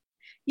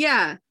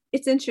yeah,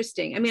 it's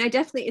interesting. I mean,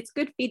 it's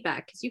good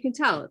feedback, because you can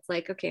tell. It's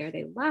like, okay, are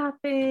they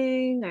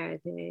laughing? Are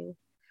they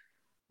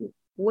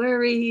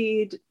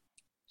worried?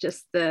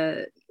 Just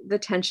the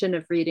tension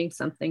of reading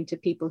something to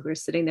people who are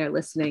sitting there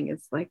listening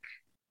is like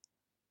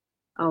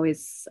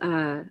always,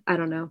 I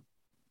don't know.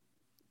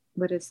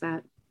 What is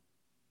that?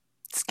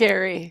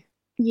 Scary.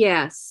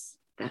 Yes,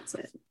 that's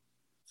it.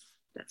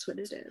 That's what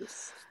it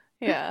is.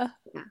 Yeah.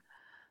 Yeah.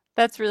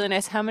 That's really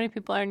nice. How many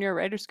people are in your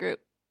writers group?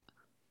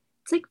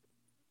 It's like,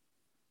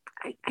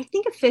 I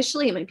think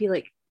officially it might be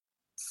like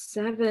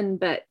 7,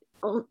 but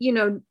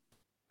and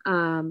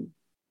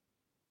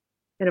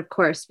of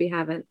course we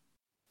haven't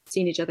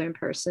seen each other in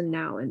person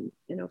now in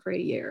over a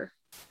year.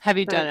 Have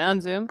you done it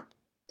on Zoom?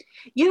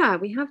 Yeah,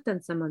 we have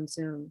done some on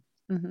Zoom.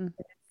 Mm-hmm.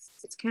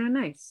 It's kind of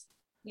nice.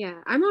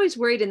 Yeah, I'm always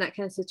worried in that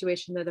kind of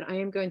situation, though, that I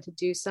am going to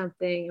do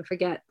something and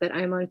forget that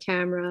I'm on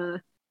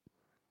camera.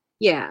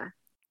 Yeah.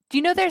 Do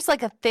you know there's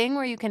like a thing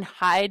where you can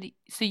hide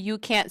so you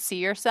can't see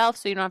yourself,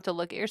 so you don't have to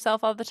look at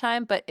yourself all the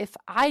time? But if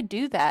I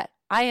do that,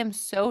 I am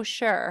so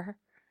sure.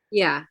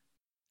 Yeah.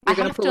 You're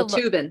going to pull a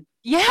tube in.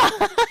 Yeah.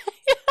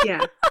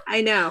 Yeah,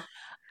 I know.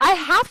 I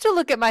have to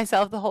look at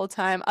myself the whole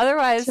time.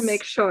 Otherwise. To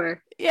make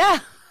sure. Yeah.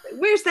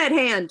 Where's that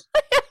hand?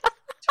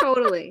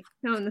 Totally.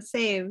 No, I'm the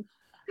same.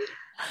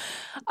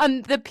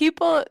 The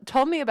people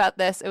told me about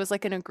this. It was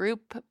like in a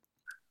group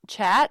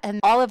chat, and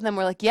all of them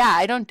were like, yeah,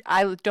 I don't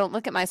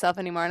look at myself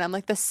anymore. And I'm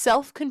like, the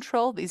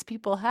self-control these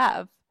people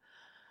have.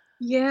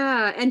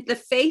 Yeah, and the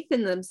faith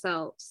in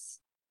themselves.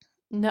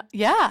 No,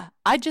 yeah.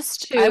 I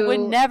would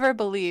never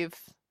believe.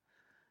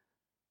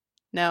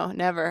 No,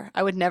 never.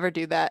 I would never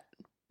do that.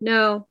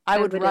 No. I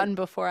would run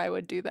before I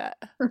would do that.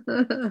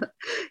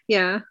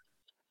 Yeah.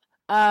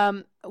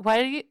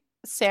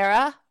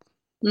 Sarah?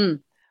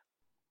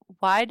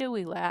 Why do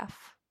we laugh?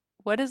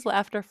 What is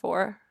laughter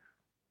for?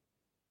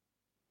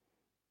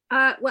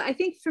 Well, I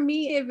think for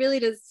me, it really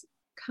does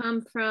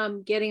come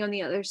from getting on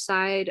the other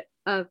side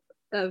of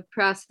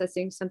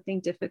processing something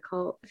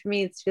difficult. For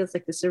me, it feels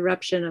like this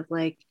eruption of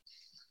like,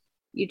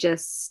 you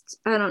just,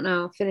 I don't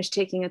know, finished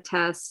taking a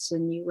test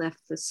and you left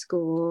the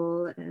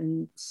school,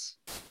 and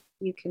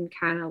you can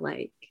kind of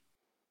like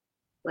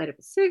light up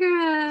a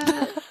cigarette.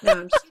 No,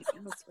 I'm just kidding.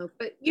 I don't smoke,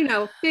 but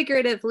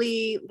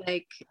figuratively,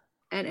 like,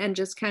 and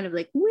just kind of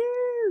like,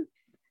 woo.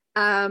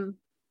 I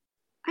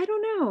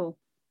don't know.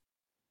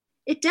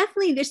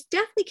 There's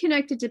definitely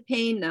connected to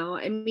pain, though.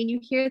 I mean,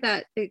 you hear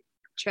that the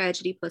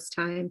tragedy plus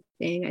time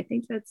thing. I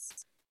think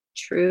that's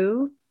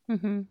true.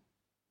 Mm-hmm.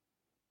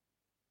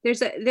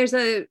 There's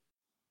a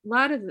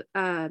lot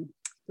of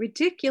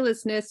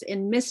ridiculousness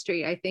and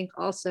mystery, I think,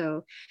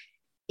 also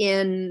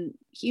in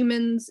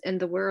humans and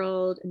the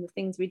world and the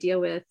things we deal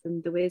with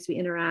and the ways we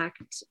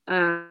interact.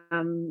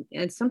 And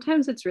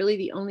sometimes it's really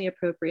the only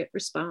appropriate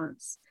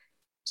response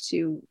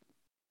to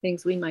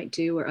things we might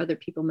do or other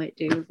people might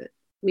do that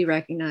we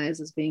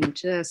recognize as being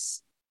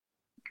just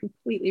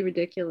completely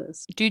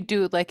ridiculous. Do you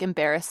do like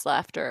embarrassed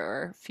laughter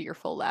or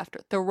fearful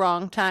laughter? The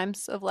wrong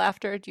times of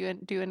laughter? Do you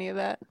do any of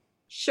that?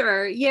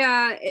 Sure.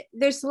 Yeah.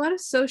 There's a lot of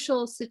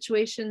social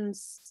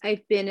situations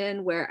I've been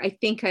in where I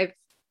think I've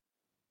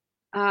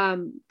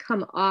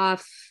come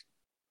off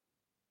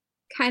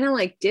kind of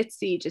like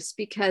ditzy just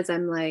because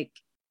I'm like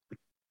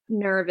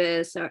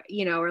nervous or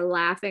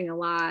laughing a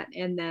lot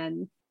and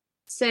then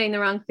saying the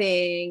wrong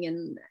thing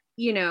and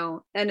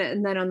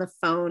and then on the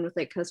phone with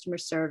like customer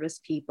service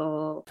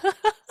people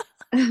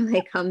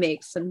like I'll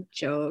make some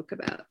joke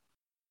about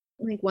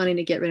like wanting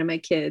to get rid of my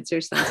kids or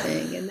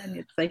something, and then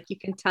it's like you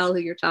can tell who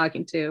you're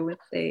talking to if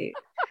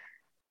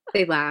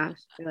they laugh.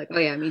 They're like, oh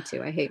yeah, me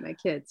too, I hate my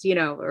kids,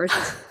 or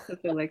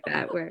something like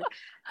that, where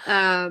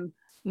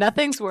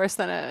nothing's worse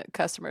than a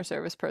customer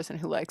service person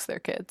who likes their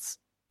kids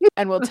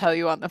and will tell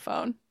you on the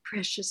phone.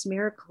 Precious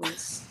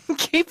miracles.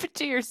 Keep it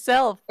to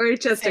yourself. Or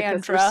just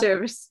Sandra. A customer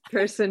service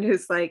person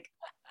who's like,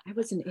 I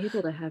wasn't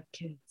able to have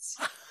kids.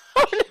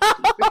 Oh,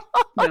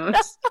 no.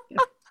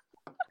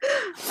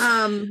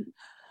 No,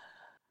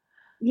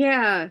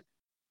 Yeah.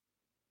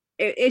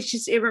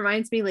 It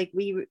reminds me, like,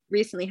 we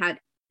recently had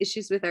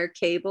issues with our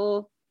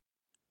cable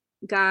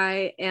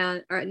guy,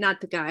 or not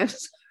the guy, I'm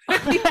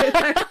sorry, with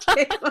our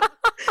cable.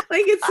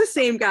 Like, it's the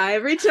same guy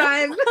every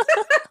time.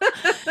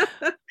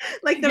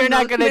 Like, You're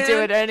not going to do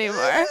it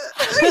anymore.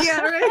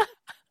 Yeah, right.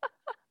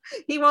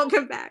 He won't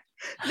come back.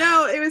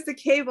 No, it was the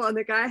cable, and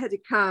the guy had to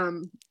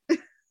come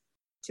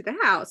to the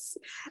house.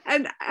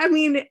 And I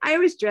mean, I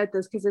always dread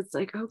this because it's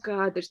like, oh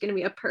God, there's going to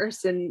be a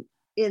person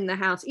in the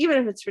house, even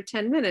if it's for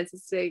 10 minutes.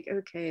 It's like,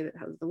 okay, that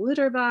has the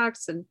litter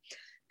box, and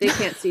they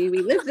can't see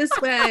we live this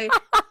way.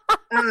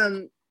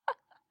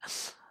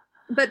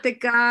 But the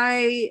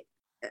guy,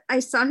 I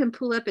saw him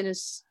pull up in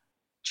his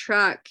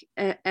truck,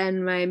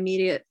 and my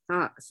immediate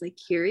thought was like,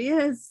 here he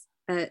is.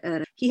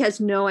 He has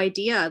no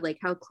idea like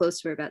how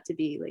close we're about to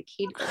be.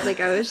 Like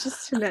I was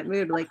just in that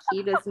mood. Like,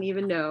 he doesn't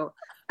even know.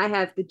 I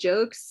have the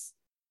jokes.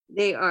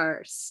 They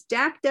are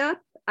stacked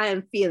up. I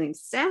am feeling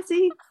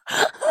sassy.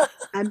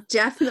 I'm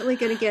definitely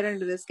going to get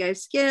under this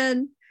guy's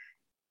skin.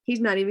 He's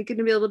not even going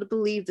to be able to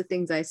believe the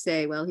things I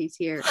say while he's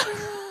here.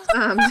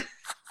 I'm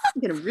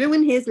going to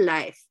ruin his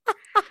life.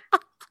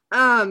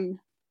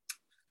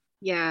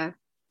 Yeah.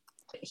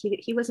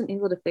 He wasn't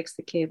able to fix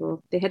the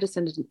cable. They had to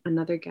send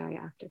another guy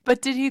after.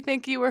 But did he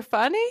think you were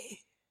funny?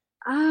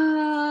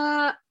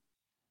 I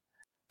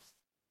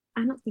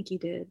don't think he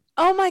did.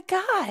 Oh my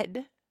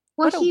God.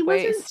 Well, what a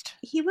waste.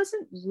 He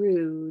wasn't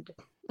rude.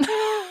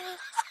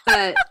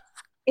 But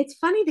it's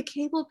funny, the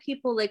cable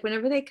people, like,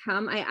 whenever they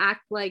come, I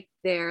act like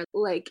they're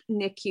like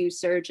NICU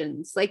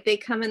surgeons. Like, they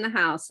come in the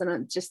house,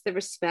 and just the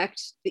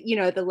respect, the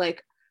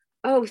like,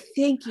 oh,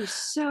 thank you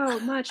so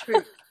much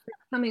for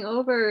coming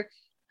over.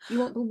 You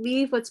won't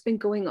believe what's been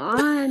going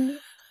on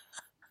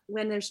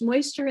when there's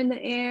moisture in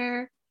the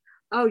air.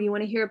 Oh, you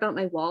want to hear about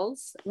my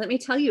walls? Let me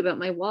tell you about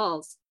my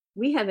walls.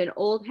 We have an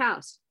old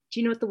house. Do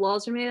you know what the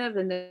walls are made of?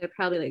 And they're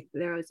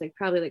always like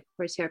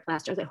horsehair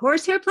plaster. I was like,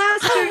 horsehair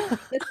plaster?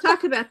 Let's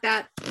talk about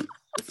that.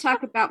 Let's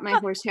talk about my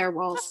horsehair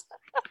walls.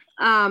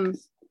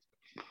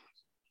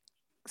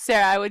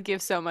 Sarah, I would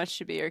give so much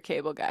to be your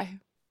cable guy.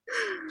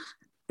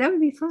 That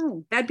would be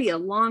fun. That'd be a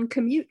long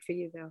commute for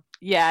you, though.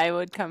 Yeah, I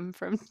would come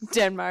from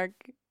Denmark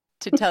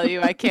to tell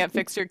you I can't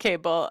fix your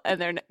cable, and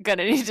they're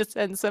gonna need to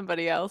send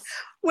somebody else.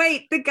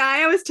 Wait, the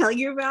guy I was telling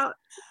you about,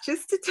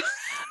 just to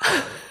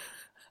tell.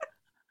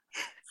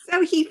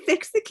 So he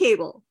fixed the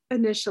cable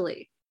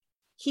initially.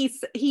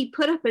 He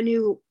put up a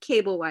new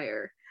cable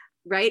wire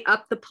right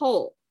up the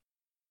pole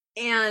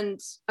and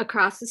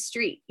across the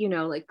street,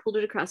 like pulled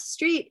it across the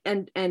street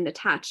and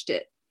attached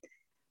it.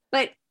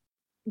 But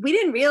we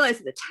didn't realize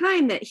at the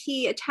time that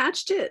he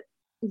attached it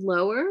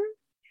lower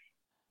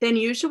than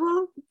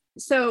usual.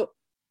 So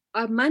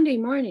on Monday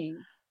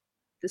morning,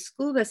 the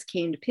school bus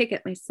came to pick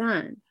up my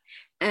son.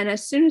 And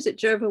as soon as it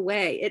drove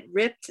away, it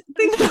ripped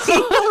the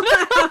cable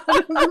out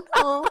of the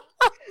pole.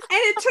 And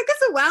it took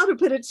us a while to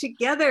put it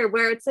together,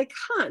 where it's like,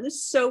 this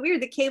is so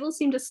weird. The cable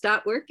seemed to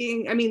stop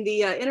working. I mean,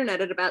 the internet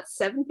at about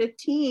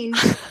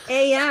 7:15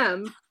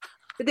 a.m.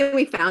 But then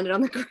we found it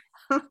on the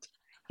ground.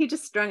 He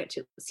just strung it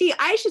to. See,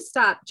 I should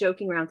stop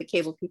joking around with the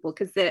cable people,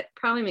 because that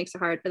probably makes it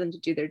hard for them to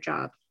do their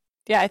job.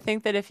 Yeah, I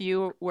think that if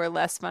you were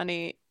less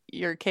money,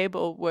 your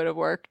cable would have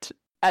worked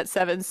at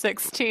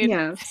 7:16.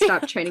 Yeah,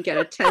 stop trying to get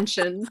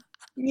attention.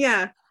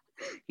 Yeah.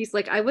 He's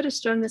like, I would have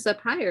strung this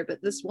up higher,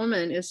 but this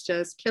woman is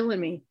just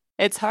killing me.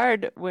 It's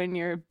hard when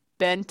you're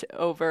bent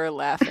over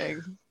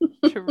laughing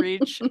to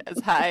reach as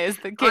high as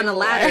the cable on a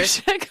ladder.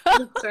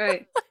 That's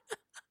right.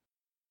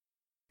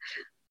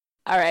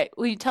 All right.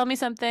 Will you tell me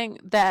something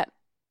that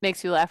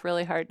makes you laugh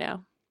really hard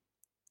now,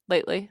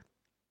 lately?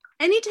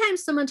 Anytime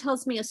someone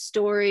tells me a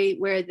story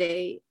where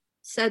they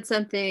said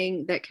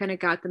something that kind of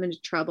got them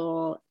into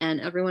trouble and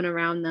everyone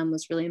around them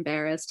was really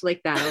embarrassed,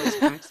 like that always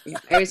cracks me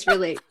up. I always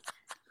relate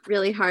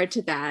really hard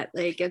to that.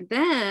 Like, and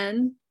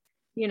then,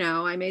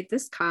 I made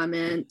this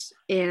comment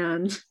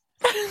and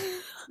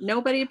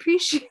nobody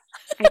appreciated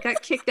it. I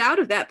got kicked out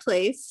of that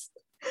place.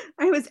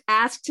 I was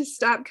asked to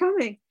stop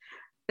coming.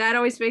 That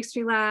always makes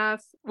me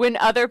laugh. When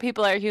other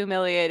people are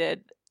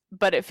humiliated,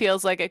 but it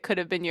feels like it could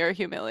have been your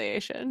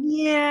humiliation.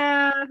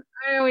 Yeah.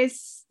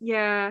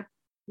 Yeah.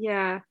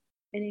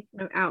 Any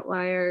kind of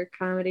outlier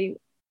comedy.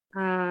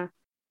 What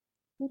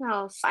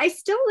else? I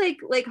still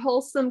like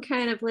wholesome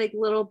kind of like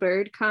little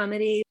bird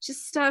comedy,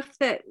 just stuff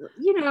that,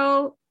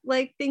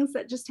 like things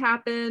that just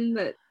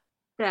happen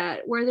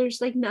that where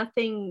there's like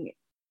nothing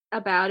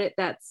about it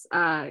that's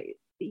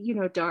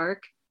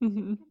dark.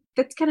 Mm-hmm.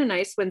 That's kind of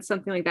nice when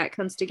something like that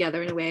comes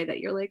together in a way that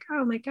you're like,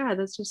 oh my God,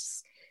 that's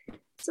just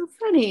so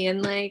funny,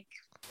 and like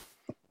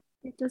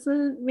it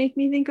doesn't make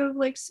me think of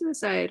like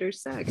suicide or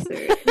sex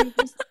or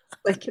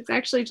like it's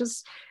actually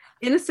just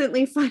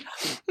innocently funny.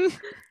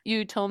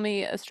 You told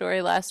me a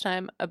story last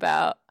time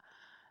about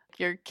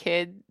your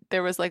kid.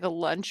 There was like a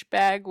lunch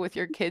bag with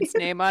your kid's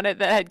name on it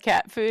that had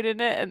cat food in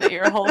it, and that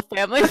your whole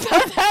family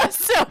thought that was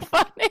so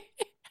funny.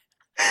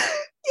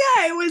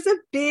 Yeah, it was a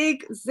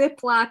big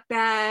Ziploc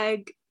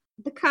bag,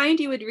 the kind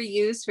you would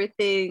reuse for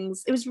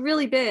things. It was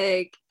really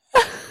big.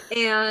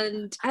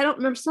 And I don't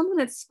remember, someone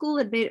at school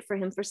had made it for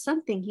him for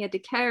something he had to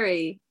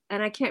carry.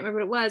 And I can't remember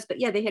what it was, but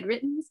yeah, they had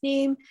written his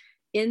name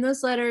in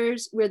those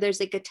letters where there's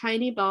like a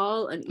tiny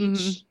ball on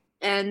each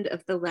end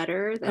of the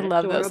letter. I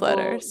love those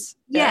letters.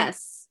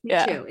 Yes, me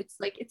too. It's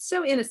like, it's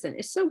so innocent.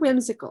 It's so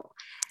whimsical.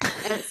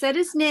 And it said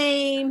his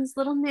name, his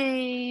little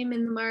name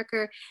in the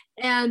marker.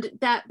 And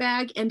that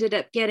bag ended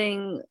up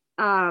getting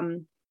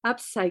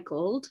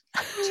upcycled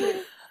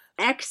to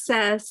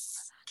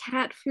excess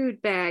cat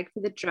food bag for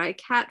the dry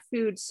cat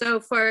food. So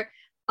for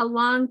a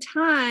long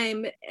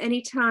time,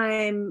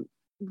 anytime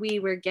we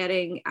were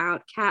getting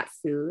out cat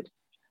food,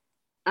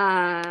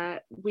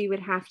 we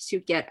would have to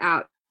get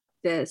out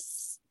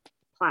this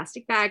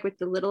plastic bag with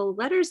the little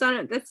letters on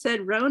it that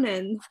said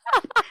Ronan.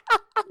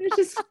 It was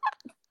just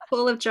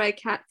full of dry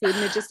cat food,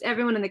 and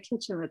everyone in the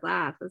kitchen would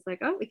laugh. It was like,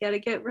 oh, we got to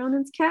get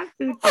Ronan's cat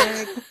food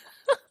bag.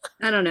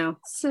 I don't know,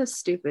 so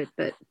stupid,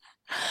 but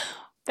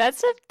that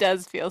stuff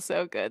does feel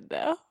so good,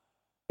 though.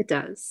 It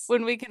does.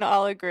 When we can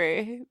all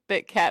agree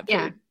that cat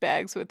food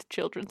bags with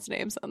children's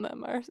names on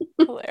them are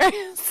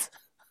hilarious.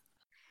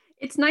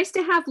 It's nice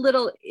to have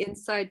little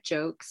inside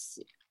jokes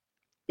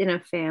in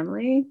a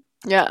family.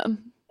 Yeah.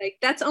 Like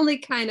that's only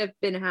kind of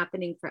been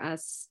happening for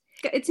us.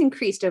 It's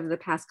increased over the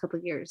past couple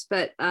of years,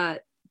 but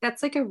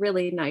that's like a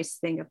really nice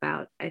thing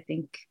about, I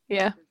think,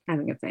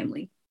 having a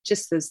family.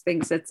 Just those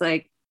things that's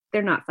like,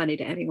 they're not funny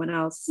to anyone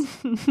else.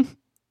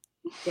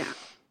 Yeah.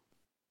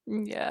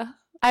 Yeah.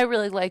 I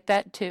really like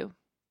that too.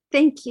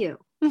 Thank you.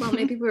 Well,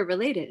 maybe we're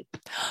related.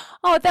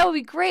 Oh, that would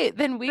be great.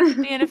 Then we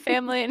could be in a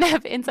family and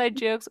have inside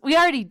jokes. We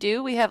already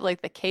do. We have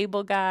like the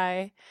cable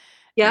guy.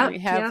 Yeah. We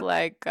have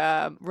like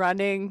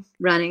running.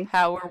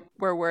 How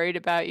we're worried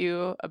about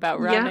you about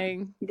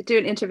running. You do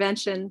an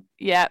intervention.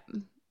 Yep.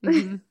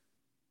 Mm-hmm.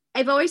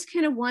 I've always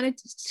kind of wanted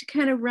to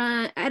kind of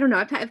run. I don't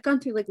know. I've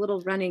gone through like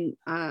little running,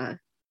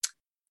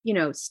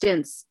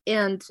 stints.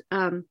 And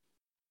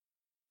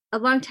a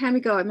long time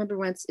ago, I remember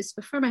once, it's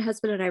before my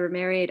husband and I were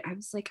married, I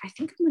was like, I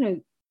think I'm going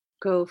to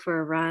go for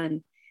a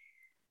run.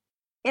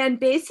 And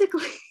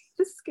basically,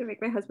 this is going to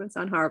make my husband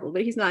sound horrible,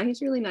 but he's not.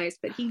 He's really nice.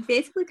 But he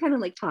basically kind of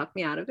like talked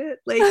me out of it.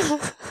 Like,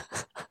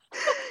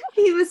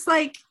 he was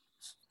like,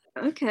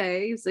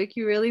 okay. He was like,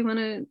 you really want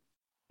to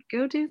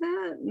go do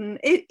that? And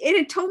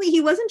it told me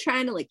he wasn't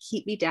trying to like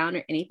keep me down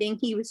or anything.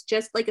 He was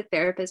just like a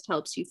therapist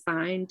helps you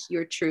find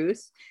your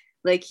truth.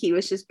 Like, he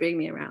was just bringing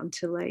me around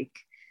to like,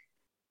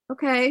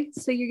 okay,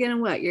 so you're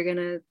gonna what? You're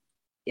gonna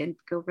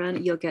go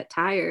run. You'll get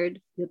tired.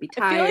 You'll be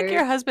tired. I feel like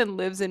your husband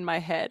lives in my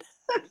head.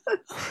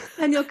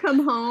 And you'll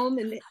come home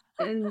and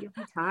you'll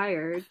be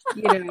tired.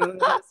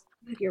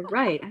 You're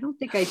right. I don't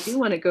think I do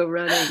want to go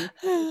running.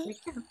 Like,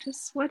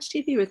 just watch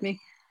TV with me.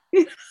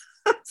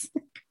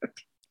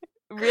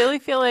 Really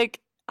feel like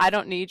I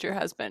don't need your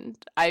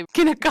husband. I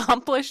can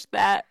accomplish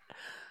that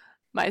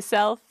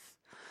myself.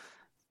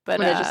 But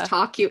I'm gonna just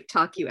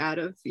talk you out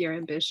of your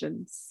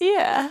ambitions.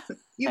 Yeah.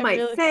 You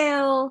might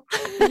fail.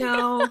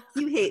 No,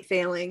 you hate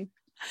failing.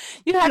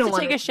 You have to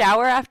take a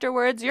shower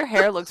afterwards. Your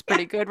hair looks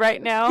pretty good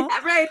right now.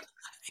 Yeah, right.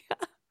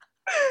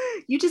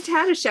 You just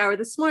had a shower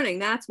this morning.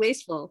 That's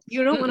wasteful.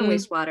 You don't want to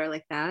waste water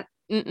like that.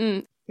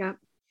 Mm-mm. Yeah.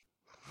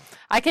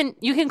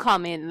 You can call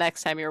me the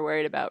next time you're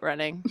worried about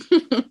running.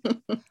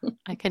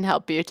 I can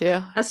help you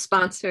too. A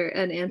sponsor,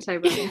 an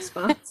anti-running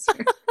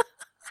sponsor.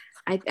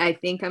 I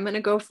think I'm going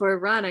to go for a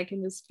run. I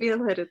can just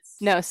feel it.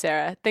 No,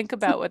 Sarah, think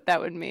about what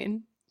that would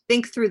mean.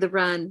 Think through the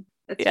run.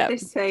 That's what they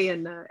say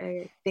in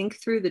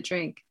think through the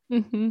drink.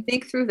 Mm-hmm.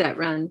 Think through that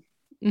run.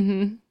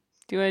 Mm-hmm.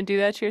 Do you want to do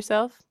that to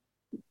yourself?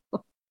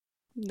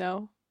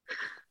 No.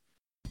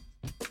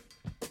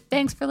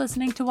 Thanks for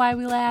listening to Why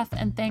We Laugh,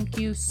 and thank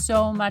you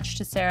so much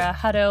to Sarah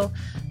Hutto,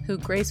 who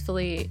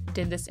gracefully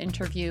did this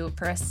interview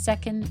for a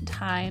second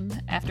time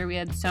after we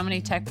had so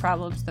many tech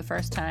problems the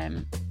first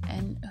time,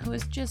 and who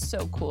is just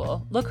so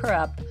cool. Look her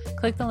up,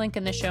 click the link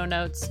in the show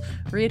notes,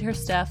 read her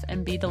stuff,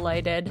 and be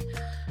delighted.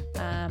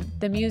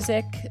 The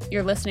music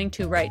you're listening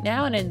to right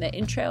now and in the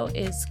intro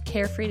is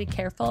Carefree to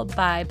Careful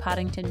by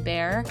Poddington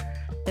Bear.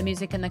 The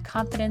music in the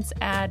Confidence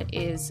ad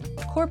is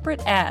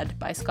Corporate Ad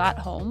by Scott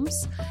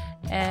Holmes.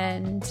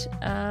 And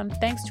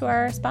thanks to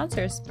our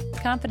sponsors,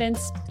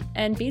 Confidence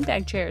and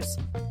Beanbag Chairs.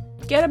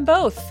 Get them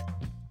both.